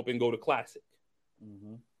to jump up and go to classic.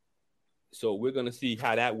 Mm-hmm. So we're going to see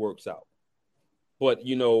how that works out. But,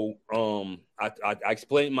 you know, I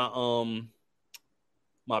explained my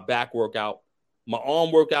my back workout. My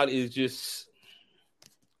arm workout is just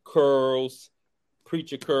curls,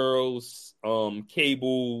 preacher curls,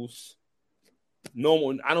 cables.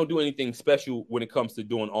 Normal. I don't do anything special when it comes to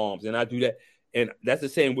doing arms, and I do that. And that's the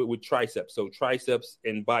same with triceps. So triceps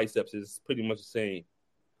and biceps is pretty much the same.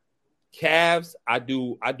 Calves, I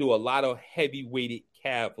do a lot of heavy weighted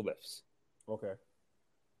calf lifts. Okay.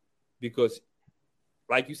 Because,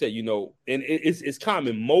 like you said, you know, and it's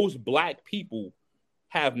common. Most black people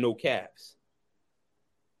have no calves.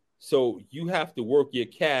 So you have to work your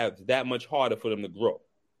calves that much harder for them to grow.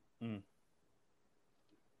 Mm.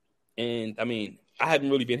 And I mean, I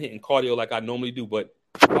haven't really been hitting cardio like I normally do, but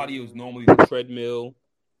cardio is normally the treadmill,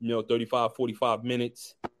 35, 45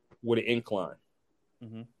 minutes with an incline.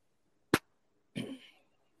 Mm-hmm.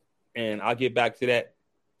 And I'll get back to that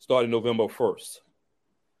starting November 1st.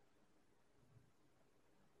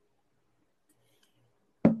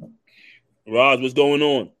 Roz, what's going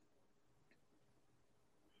on?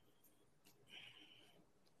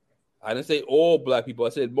 I didn't say all black people. I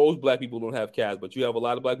said most black people don't have calves, but you have a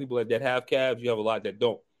lot of black people that have calves. You have a lot that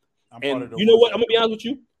don't. And you know what? I'm going to be honest with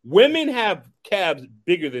you. Women have calves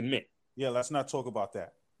bigger than men. Yeah, let's not talk about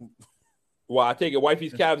that. Well, I take it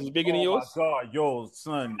wifey's calves is bigger than yours? Oh, my God. Yo,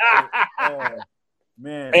 son.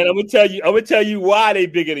 Man. And I'm gonna tell you why they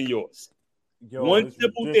bigger than yours. Yo, One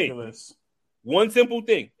simple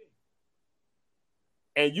thing.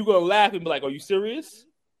 And you're gonna laugh and be like, "Are you serious?"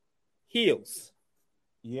 Heels.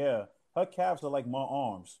 Yeah, her calves are like my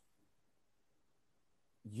arms.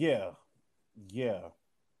 Yeah.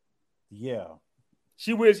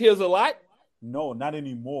 She wears heels a lot? No, not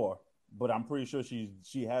anymore. But I'm pretty sure she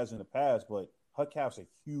has in the past. But her calves are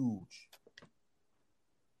huge.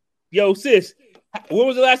 Yo, sis, when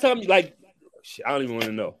was the last time? Like, I don't even want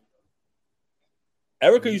to know.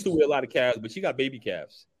 Erica used to wear a lot of calves, but she got baby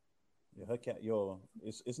calves. Yeah, her cat. Yo,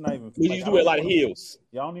 it's not even. She used to wear a lot of heels.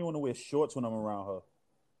 Yeah, I don't even want to wear shorts when I'm around her.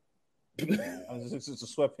 It's a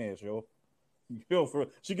sweatpants, yo.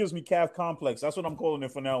 She gives me calf complex. That's what I'm calling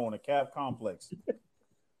it for now on, a calf complex.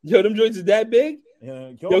 Yo, them joints is that big? Yeah,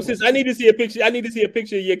 yo, sis, I need to see a picture. I need to see a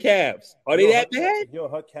picture of your calves. Are they that bad? Yo,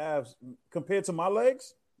 her calves compared to my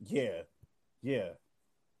legs? Yeah.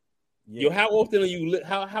 Yo, how often are you?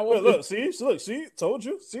 How often? Look, see, told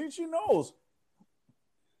you. See, she knows.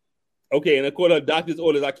 Okay, and according to doctor's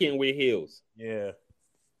orders, I can't wear heels. Yeah.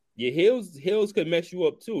 Your heels could mess you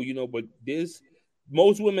up too, but there's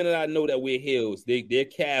most women that I know that wear heels, their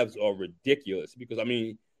calves are ridiculous because I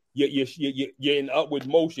mean you're in upward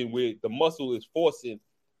motion where the muscle is forcing,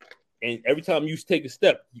 and every time you take a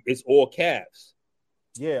step, it's all calves.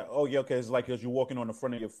 Yeah. Oh, yeah. Okay. It's like as you're walking on the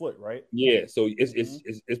front of your foot, right? Yeah. So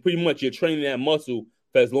it's pretty much you're training that muscle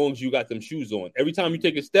for as long as you got them shoes on. Every time you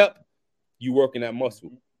take a step, you working that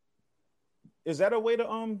muscle. Is that a way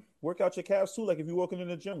to work out your calves too? Like if you're walking in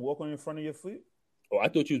the gym, walking in front of your feet? Oh, I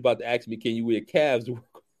thought you was about to ask me, can you wear calves to work?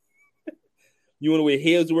 You want to wear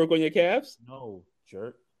heels to work on your calves? No,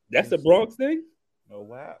 jerk. That's the Bronx thing? No,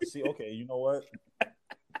 wow. See, okay, you know what?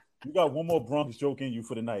 You got one more Bronx joke in you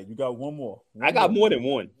for the night. You got one more. I got more than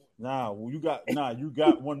one. You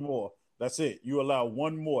got one more. That's it. You allow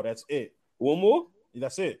one more. That's it. One more?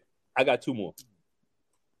 That's it. I got two more.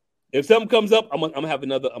 If something comes up, I'm gonna have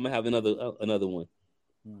another one.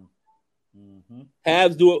 Mm-hmm.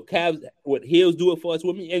 Calves do it. Calves, what heels do it for us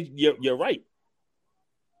women? And you're right.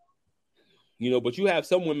 But you have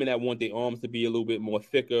some women that want their arms to be a little bit more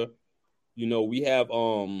thicker. We have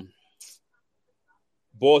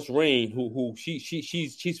Boss Rain, who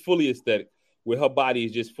she's fully aesthetic, where her body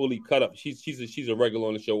is just fully cut up. She's a regular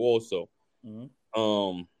on the show also.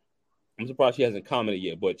 Mm-hmm. I'm surprised she hasn't commented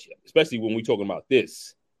yet, but especially when we're talking about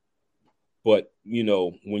this. But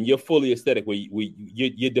when you're fully aesthetic, where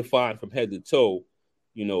you're defined from head to toe,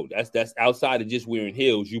 that's outside of just wearing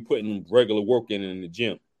heels. You putting regular work in the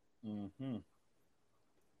gym. Mm-hmm.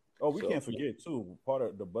 Oh, we can't forget too. Part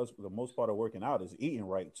of the most part of working out is eating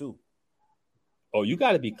right too. Oh, you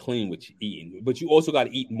got to be clean with your eating, but you also got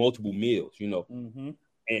to eat multiple meals. Mm-hmm.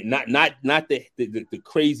 And not the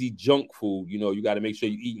crazy junk food. You got to make sure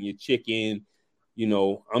you're eating your chicken.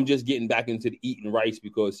 I'm just getting back into the eating rice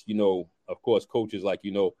because of course, coaches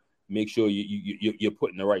make sure you're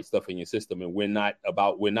putting the right stuff in your system, and we're not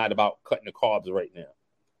about cutting the carbs right now.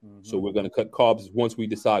 Mm-hmm. So we're gonna cut carbs once we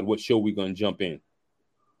decide what show we're gonna jump in.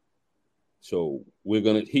 So we're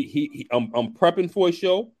gonna I'm prepping for a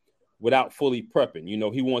show without fully prepping.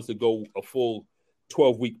 He wants to go a full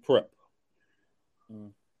 12-week prep.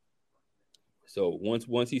 Mm. So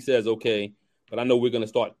once he says okay, but I know we're gonna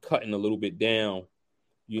start cutting a little bit down,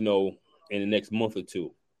 in the next month or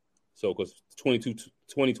two. So because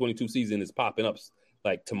 2022 season is popping up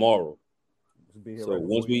like tomorrow. So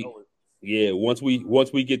once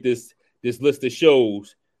we get this list of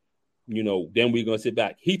shows, then we're gonna sit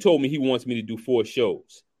back. He told me he wants me to do 4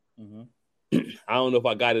 shows. Mm-hmm. I don't know if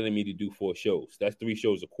I got it in me to do 4 shows. That's 3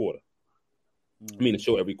 shows a quarter. Mm-hmm. I mean, a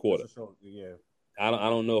show every quarter. Yeah. I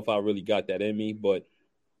don't know if I really got that in me, but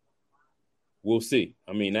we'll see.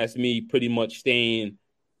 I mean, that's me pretty much staying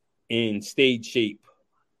in stage shape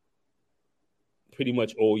pretty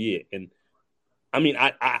much all year. And I mean,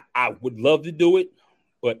 I would love to do it,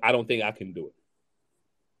 but I don't think I can do it.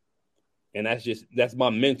 And that's my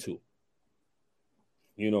mental.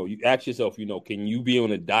 You ask yourself, can you be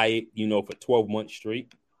on a diet, for 12 months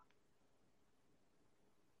straight?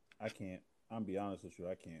 I can't. I'll be honest with you.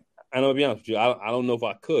 I can't. I'm gonna be honest with you. I don't know if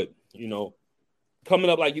I could. Coming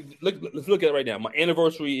up, let's look at it right now. My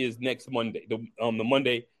anniversary is next Monday, the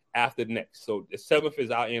Monday after the next. So the 7th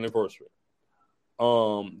is our anniversary.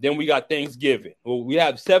 Then we got Thanksgiving. Well, we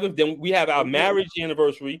have 7th. Then we have our marriage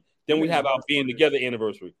anniversary. Then we have our being together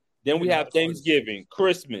anniversary. Then we have Thanksgiving,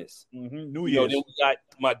 Christmas, New Year's. Then we got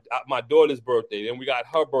my daughter's birthday. Then we got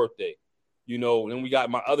her birthday. Then we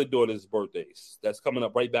got my other daughter's birthdays. That's coming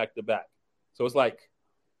up right back to back. So it's like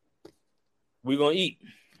we're gonna eat.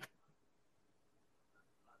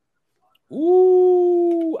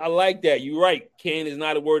 Ooh, I like that. You're right. Can is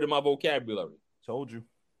not a word in my vocabulary. Told you.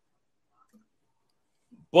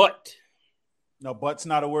 But. No, but's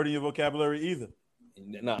not a word in your vocabulary either.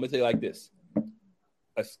 No, I'm going to say it like this.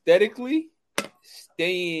 Aesthetically,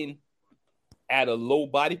 staying at a low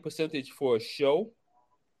body percentage for a show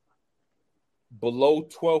below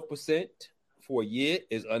 12% for a year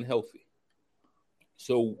is unhealthy.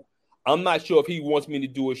 So I'm not sure if he wants me to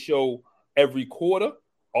do a show every quarter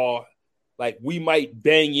or like we might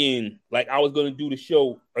bang in. Like I was going to do a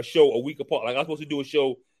show a week apart. Like I was supposed to do a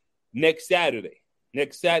show next Saturday.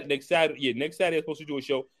 Next Saturday, I'm supposed to do a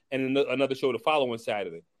show and another show the following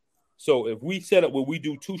Saturday. So if we set up where we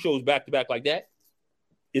do 2 shows back to back like that,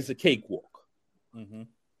 it's a cakewalk. Mm-hmm.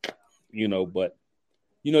 But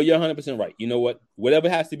you're 100% right. You know what? Whatever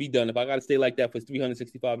has to be done. If I got to stay like that for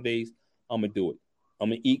 365 days, I'm gonna do it. I'm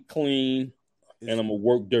gonna eat clean and I'm gonna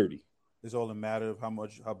work dirty. It's all a matter of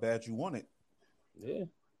how bad you want it. Yeah.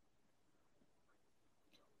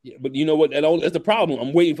 Yeah, but you know what? That's the problem.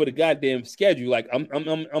 I'm waiting for the goddamn schedule. Like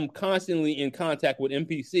I'm constantly in contact with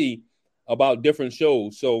MPC about different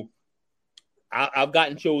shows. So I've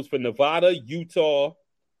gotten shows for Nevada, Utah,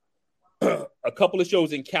 a couple of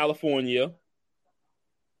shows in California,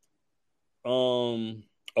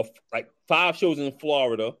 like 5 shows in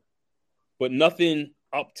Florida, but nothing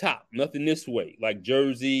up top, nothing this way, like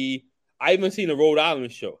Jersey. I even seen a Rhode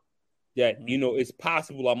Island show that it's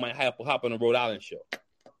possible I might hop on a Rhode Island show.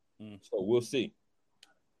 So we'll see.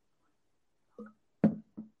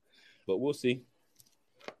 But we'll see.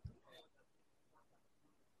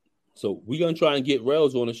 So we're going to try and get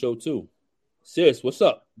Rails on the show too. Sis, what's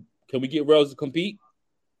up? Can we get Rails to compete?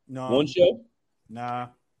 No. One show? Nah.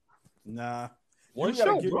 One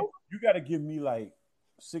show, bro. You got to give me like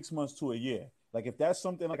 6 months to a year. Like if that's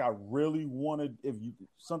something like I really wanted,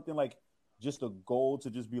 something like just a goal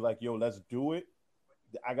to just be like, yo, let's do it.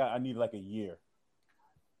 I need like a year.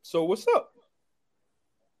 So what's up?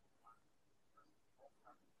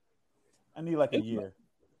 I need like a year.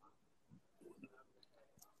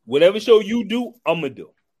 Whatever show you do, I'm going to do.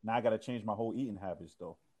 Now I got to change my whole eating habits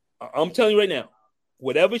though. I'm telling you right now,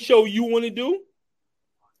 whatever show you want to do,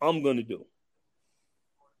 I'm going to do.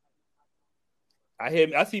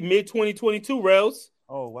 I see mid-2022, Rails.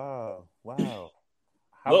 Oh, wow.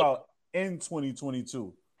 How about in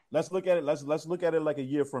 2022? Let's look at it. Let's look at it like a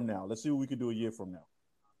year from now. Let's see what we can do a year from now.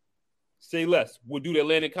 Say less. We'll do the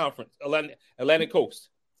Atlantic Conference, Atlantic Coast.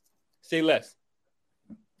 Say less.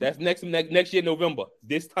 That's next year, November.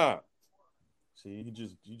 This time. See, you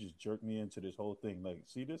just jerked me into this whole thing. Like,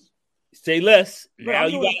 see this? Say less. Bro, now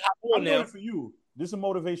you got I'm doing it for you. This is a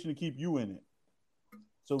motivation to keep you in it.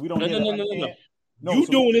 So we don't. No. You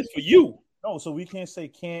doing this for you? No, so we can't say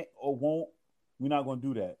can't or won't. We're not gonna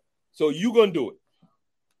do that. So you gonna do it?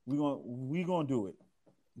 We gonna do it.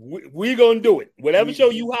 We gonna do it. Whatever show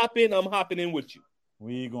you hop in, I'm hopping in with you.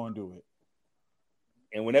 We gonna do it.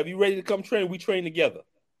 And whenever you're ready to come train, we train together.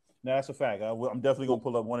 No, that's a fact. I'm definitely gonna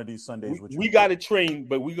pull up one of these Sundays with you. We gotta train,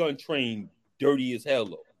 but we're gonna train dirty as hell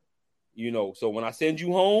though. So when I send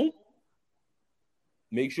you home,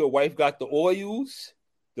 make sure wife got the oils,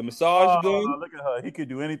 the massage gun. Look at her. He could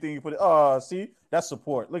do anything. You put it. See, that's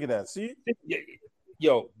support. Look at that. See.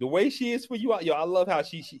 Yo, the way she is for you, I love how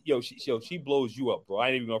she blows you up, bro. I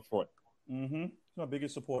ain't even gonna front. Mm-hmm. My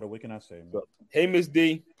biggest supporter. What can I say, man? So, hey, Miss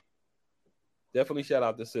D. Definitely shout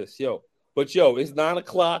out to sis. But it's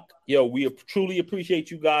 9:00. We truly appreciate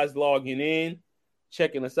you guys logging in,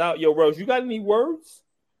 checking us out. Rose, you got any words?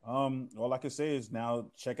 All I can say is now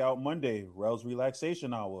check out Monday, Rels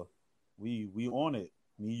Relaxation Hour. We on it.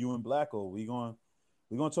 Me, you, and Blacko. We gonna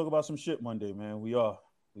talk about some shit Monday, man. We are.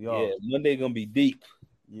 Yeah, Monday gonna be deep.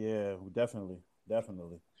 Yeah, definitely.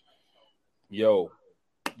 You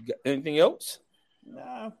got anything else?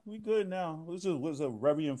 Nah, we good now. This was a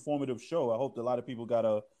very informative show. I hope a lot of people got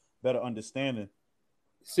a better understanding.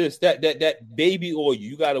 Sis, that baby oil,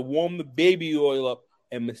 you got to warm the baby oil up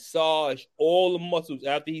and massage all the muscles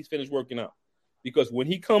after he's finished working out. because when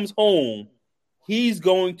he comes home, he's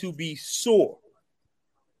going to be sore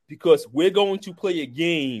because we're going to play a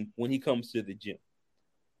game when he comes to the gym.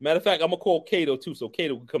 Matter of fact, I'm going to call Kato too, so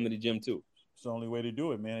Kato can come to the gym too. It's the only way to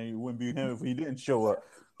do it, man. It wouldn't be him if he didn't show up.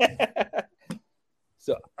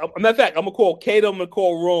 So, matter of fact, I'm going to call Kato, I'm going to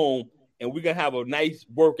call Rome, and we're going to have a nice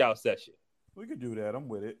workout session. We could do that. I'm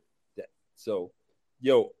with it. So,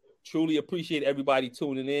 yo, truly appreciate everybody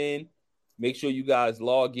tuning in. Make sure you guys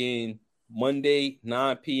log in Monday,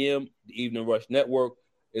 9 p.m., the Evening Rush Network.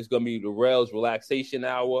 It's going to be the Rel's Relaxation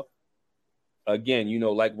Hour. Again, you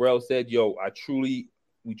know, like Rel said, yo,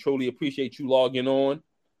 we truly appreciate you logging on.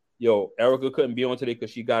 Yo, Erica couldn't be on today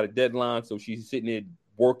because she got a deadline, so she's sitting there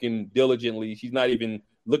working diligently. She's not even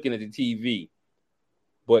looking at the TV.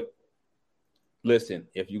 But listen,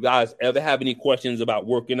 if you guys ever have any questions about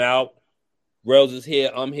working out, Rel's is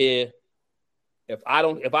here. I'm here. If I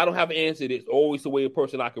don't have an answer, there's always a way a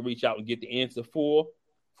person I can reach out and get the answer for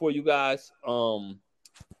you guys.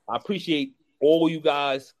 I appreciate all you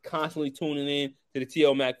guys constantly tuning in to the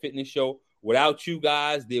TL Mac Fitness Show. Without you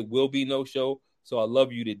guys, there will be no show. So I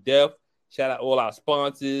love you to death. Shout out all our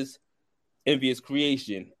sponsors: Envious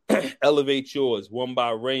Creation, Elevate Yours, One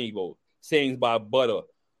by Rainbow, Sayings by Butter,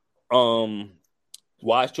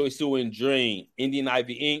 Wise Choice Sewer and Drain, Indian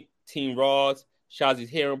Ivy Inc., Team Rods, Shazi's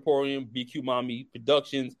Hair Emporium, BQ Mommy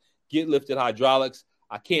Productions, Get Lifted Hydraulics.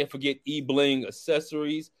 I can't forget E-Bling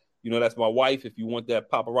Accessories. You know, that's my wife. If you want that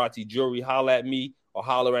paparazzi jewelry, holla at me or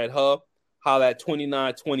holler at her. Holla at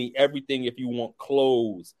 2920 everything if you want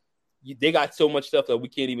clothes. They got so much stuff that we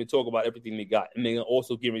can't even talk about everything they got. And they're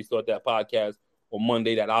also getting ready to start that podcast on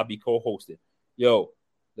Monday that I'll be co-hosting. Yo,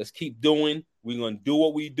 let's keep doing. We're going to do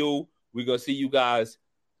what we do. We're going to see you guys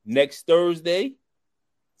next Thursday,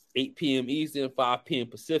 8 p.m. Eastern, 5 p.m.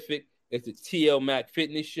 Pacific. It's the TL Mac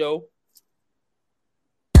Fitness Show.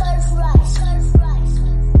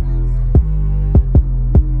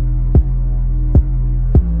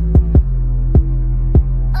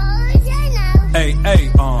 Hey,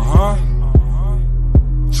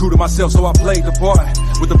 true to myself, so I played the part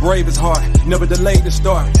with the bravest heart. Never delayed the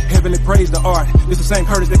start. Heavenly praise the art. It's the same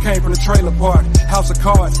Curtis that came from the trailer park. House of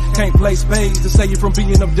cards, can't play spades to save you from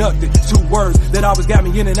being abducted. 2 words that always got me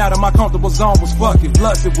in and out of my comfortable zone was fuck it.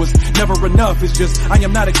 Plus it was never enough. It's just I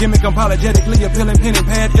am not a gimmick. I'm apologetically appealing, pen and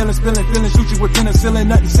pad, illin', spilling, feeling, shoot you with penicillin.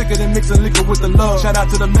 Nothing sicker than mixing liquor with the love. Shout out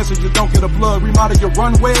to the messenger, don't get a plug. Remodel your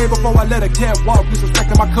runway before I let a cat walk.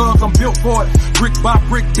 Disrespecting my cubs, I'm built for it. Brick by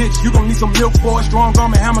brick, bitch, you gon' need some milk for it. Strong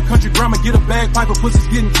arm and hammer, country grammar, get a bagpipe of pussy's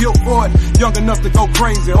getting killed for it. Young enough to go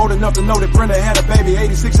crazy, old enough to know that Brenda had a baby.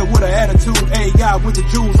 86er with an attitude, AI with the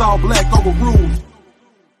jewels, all black over rules.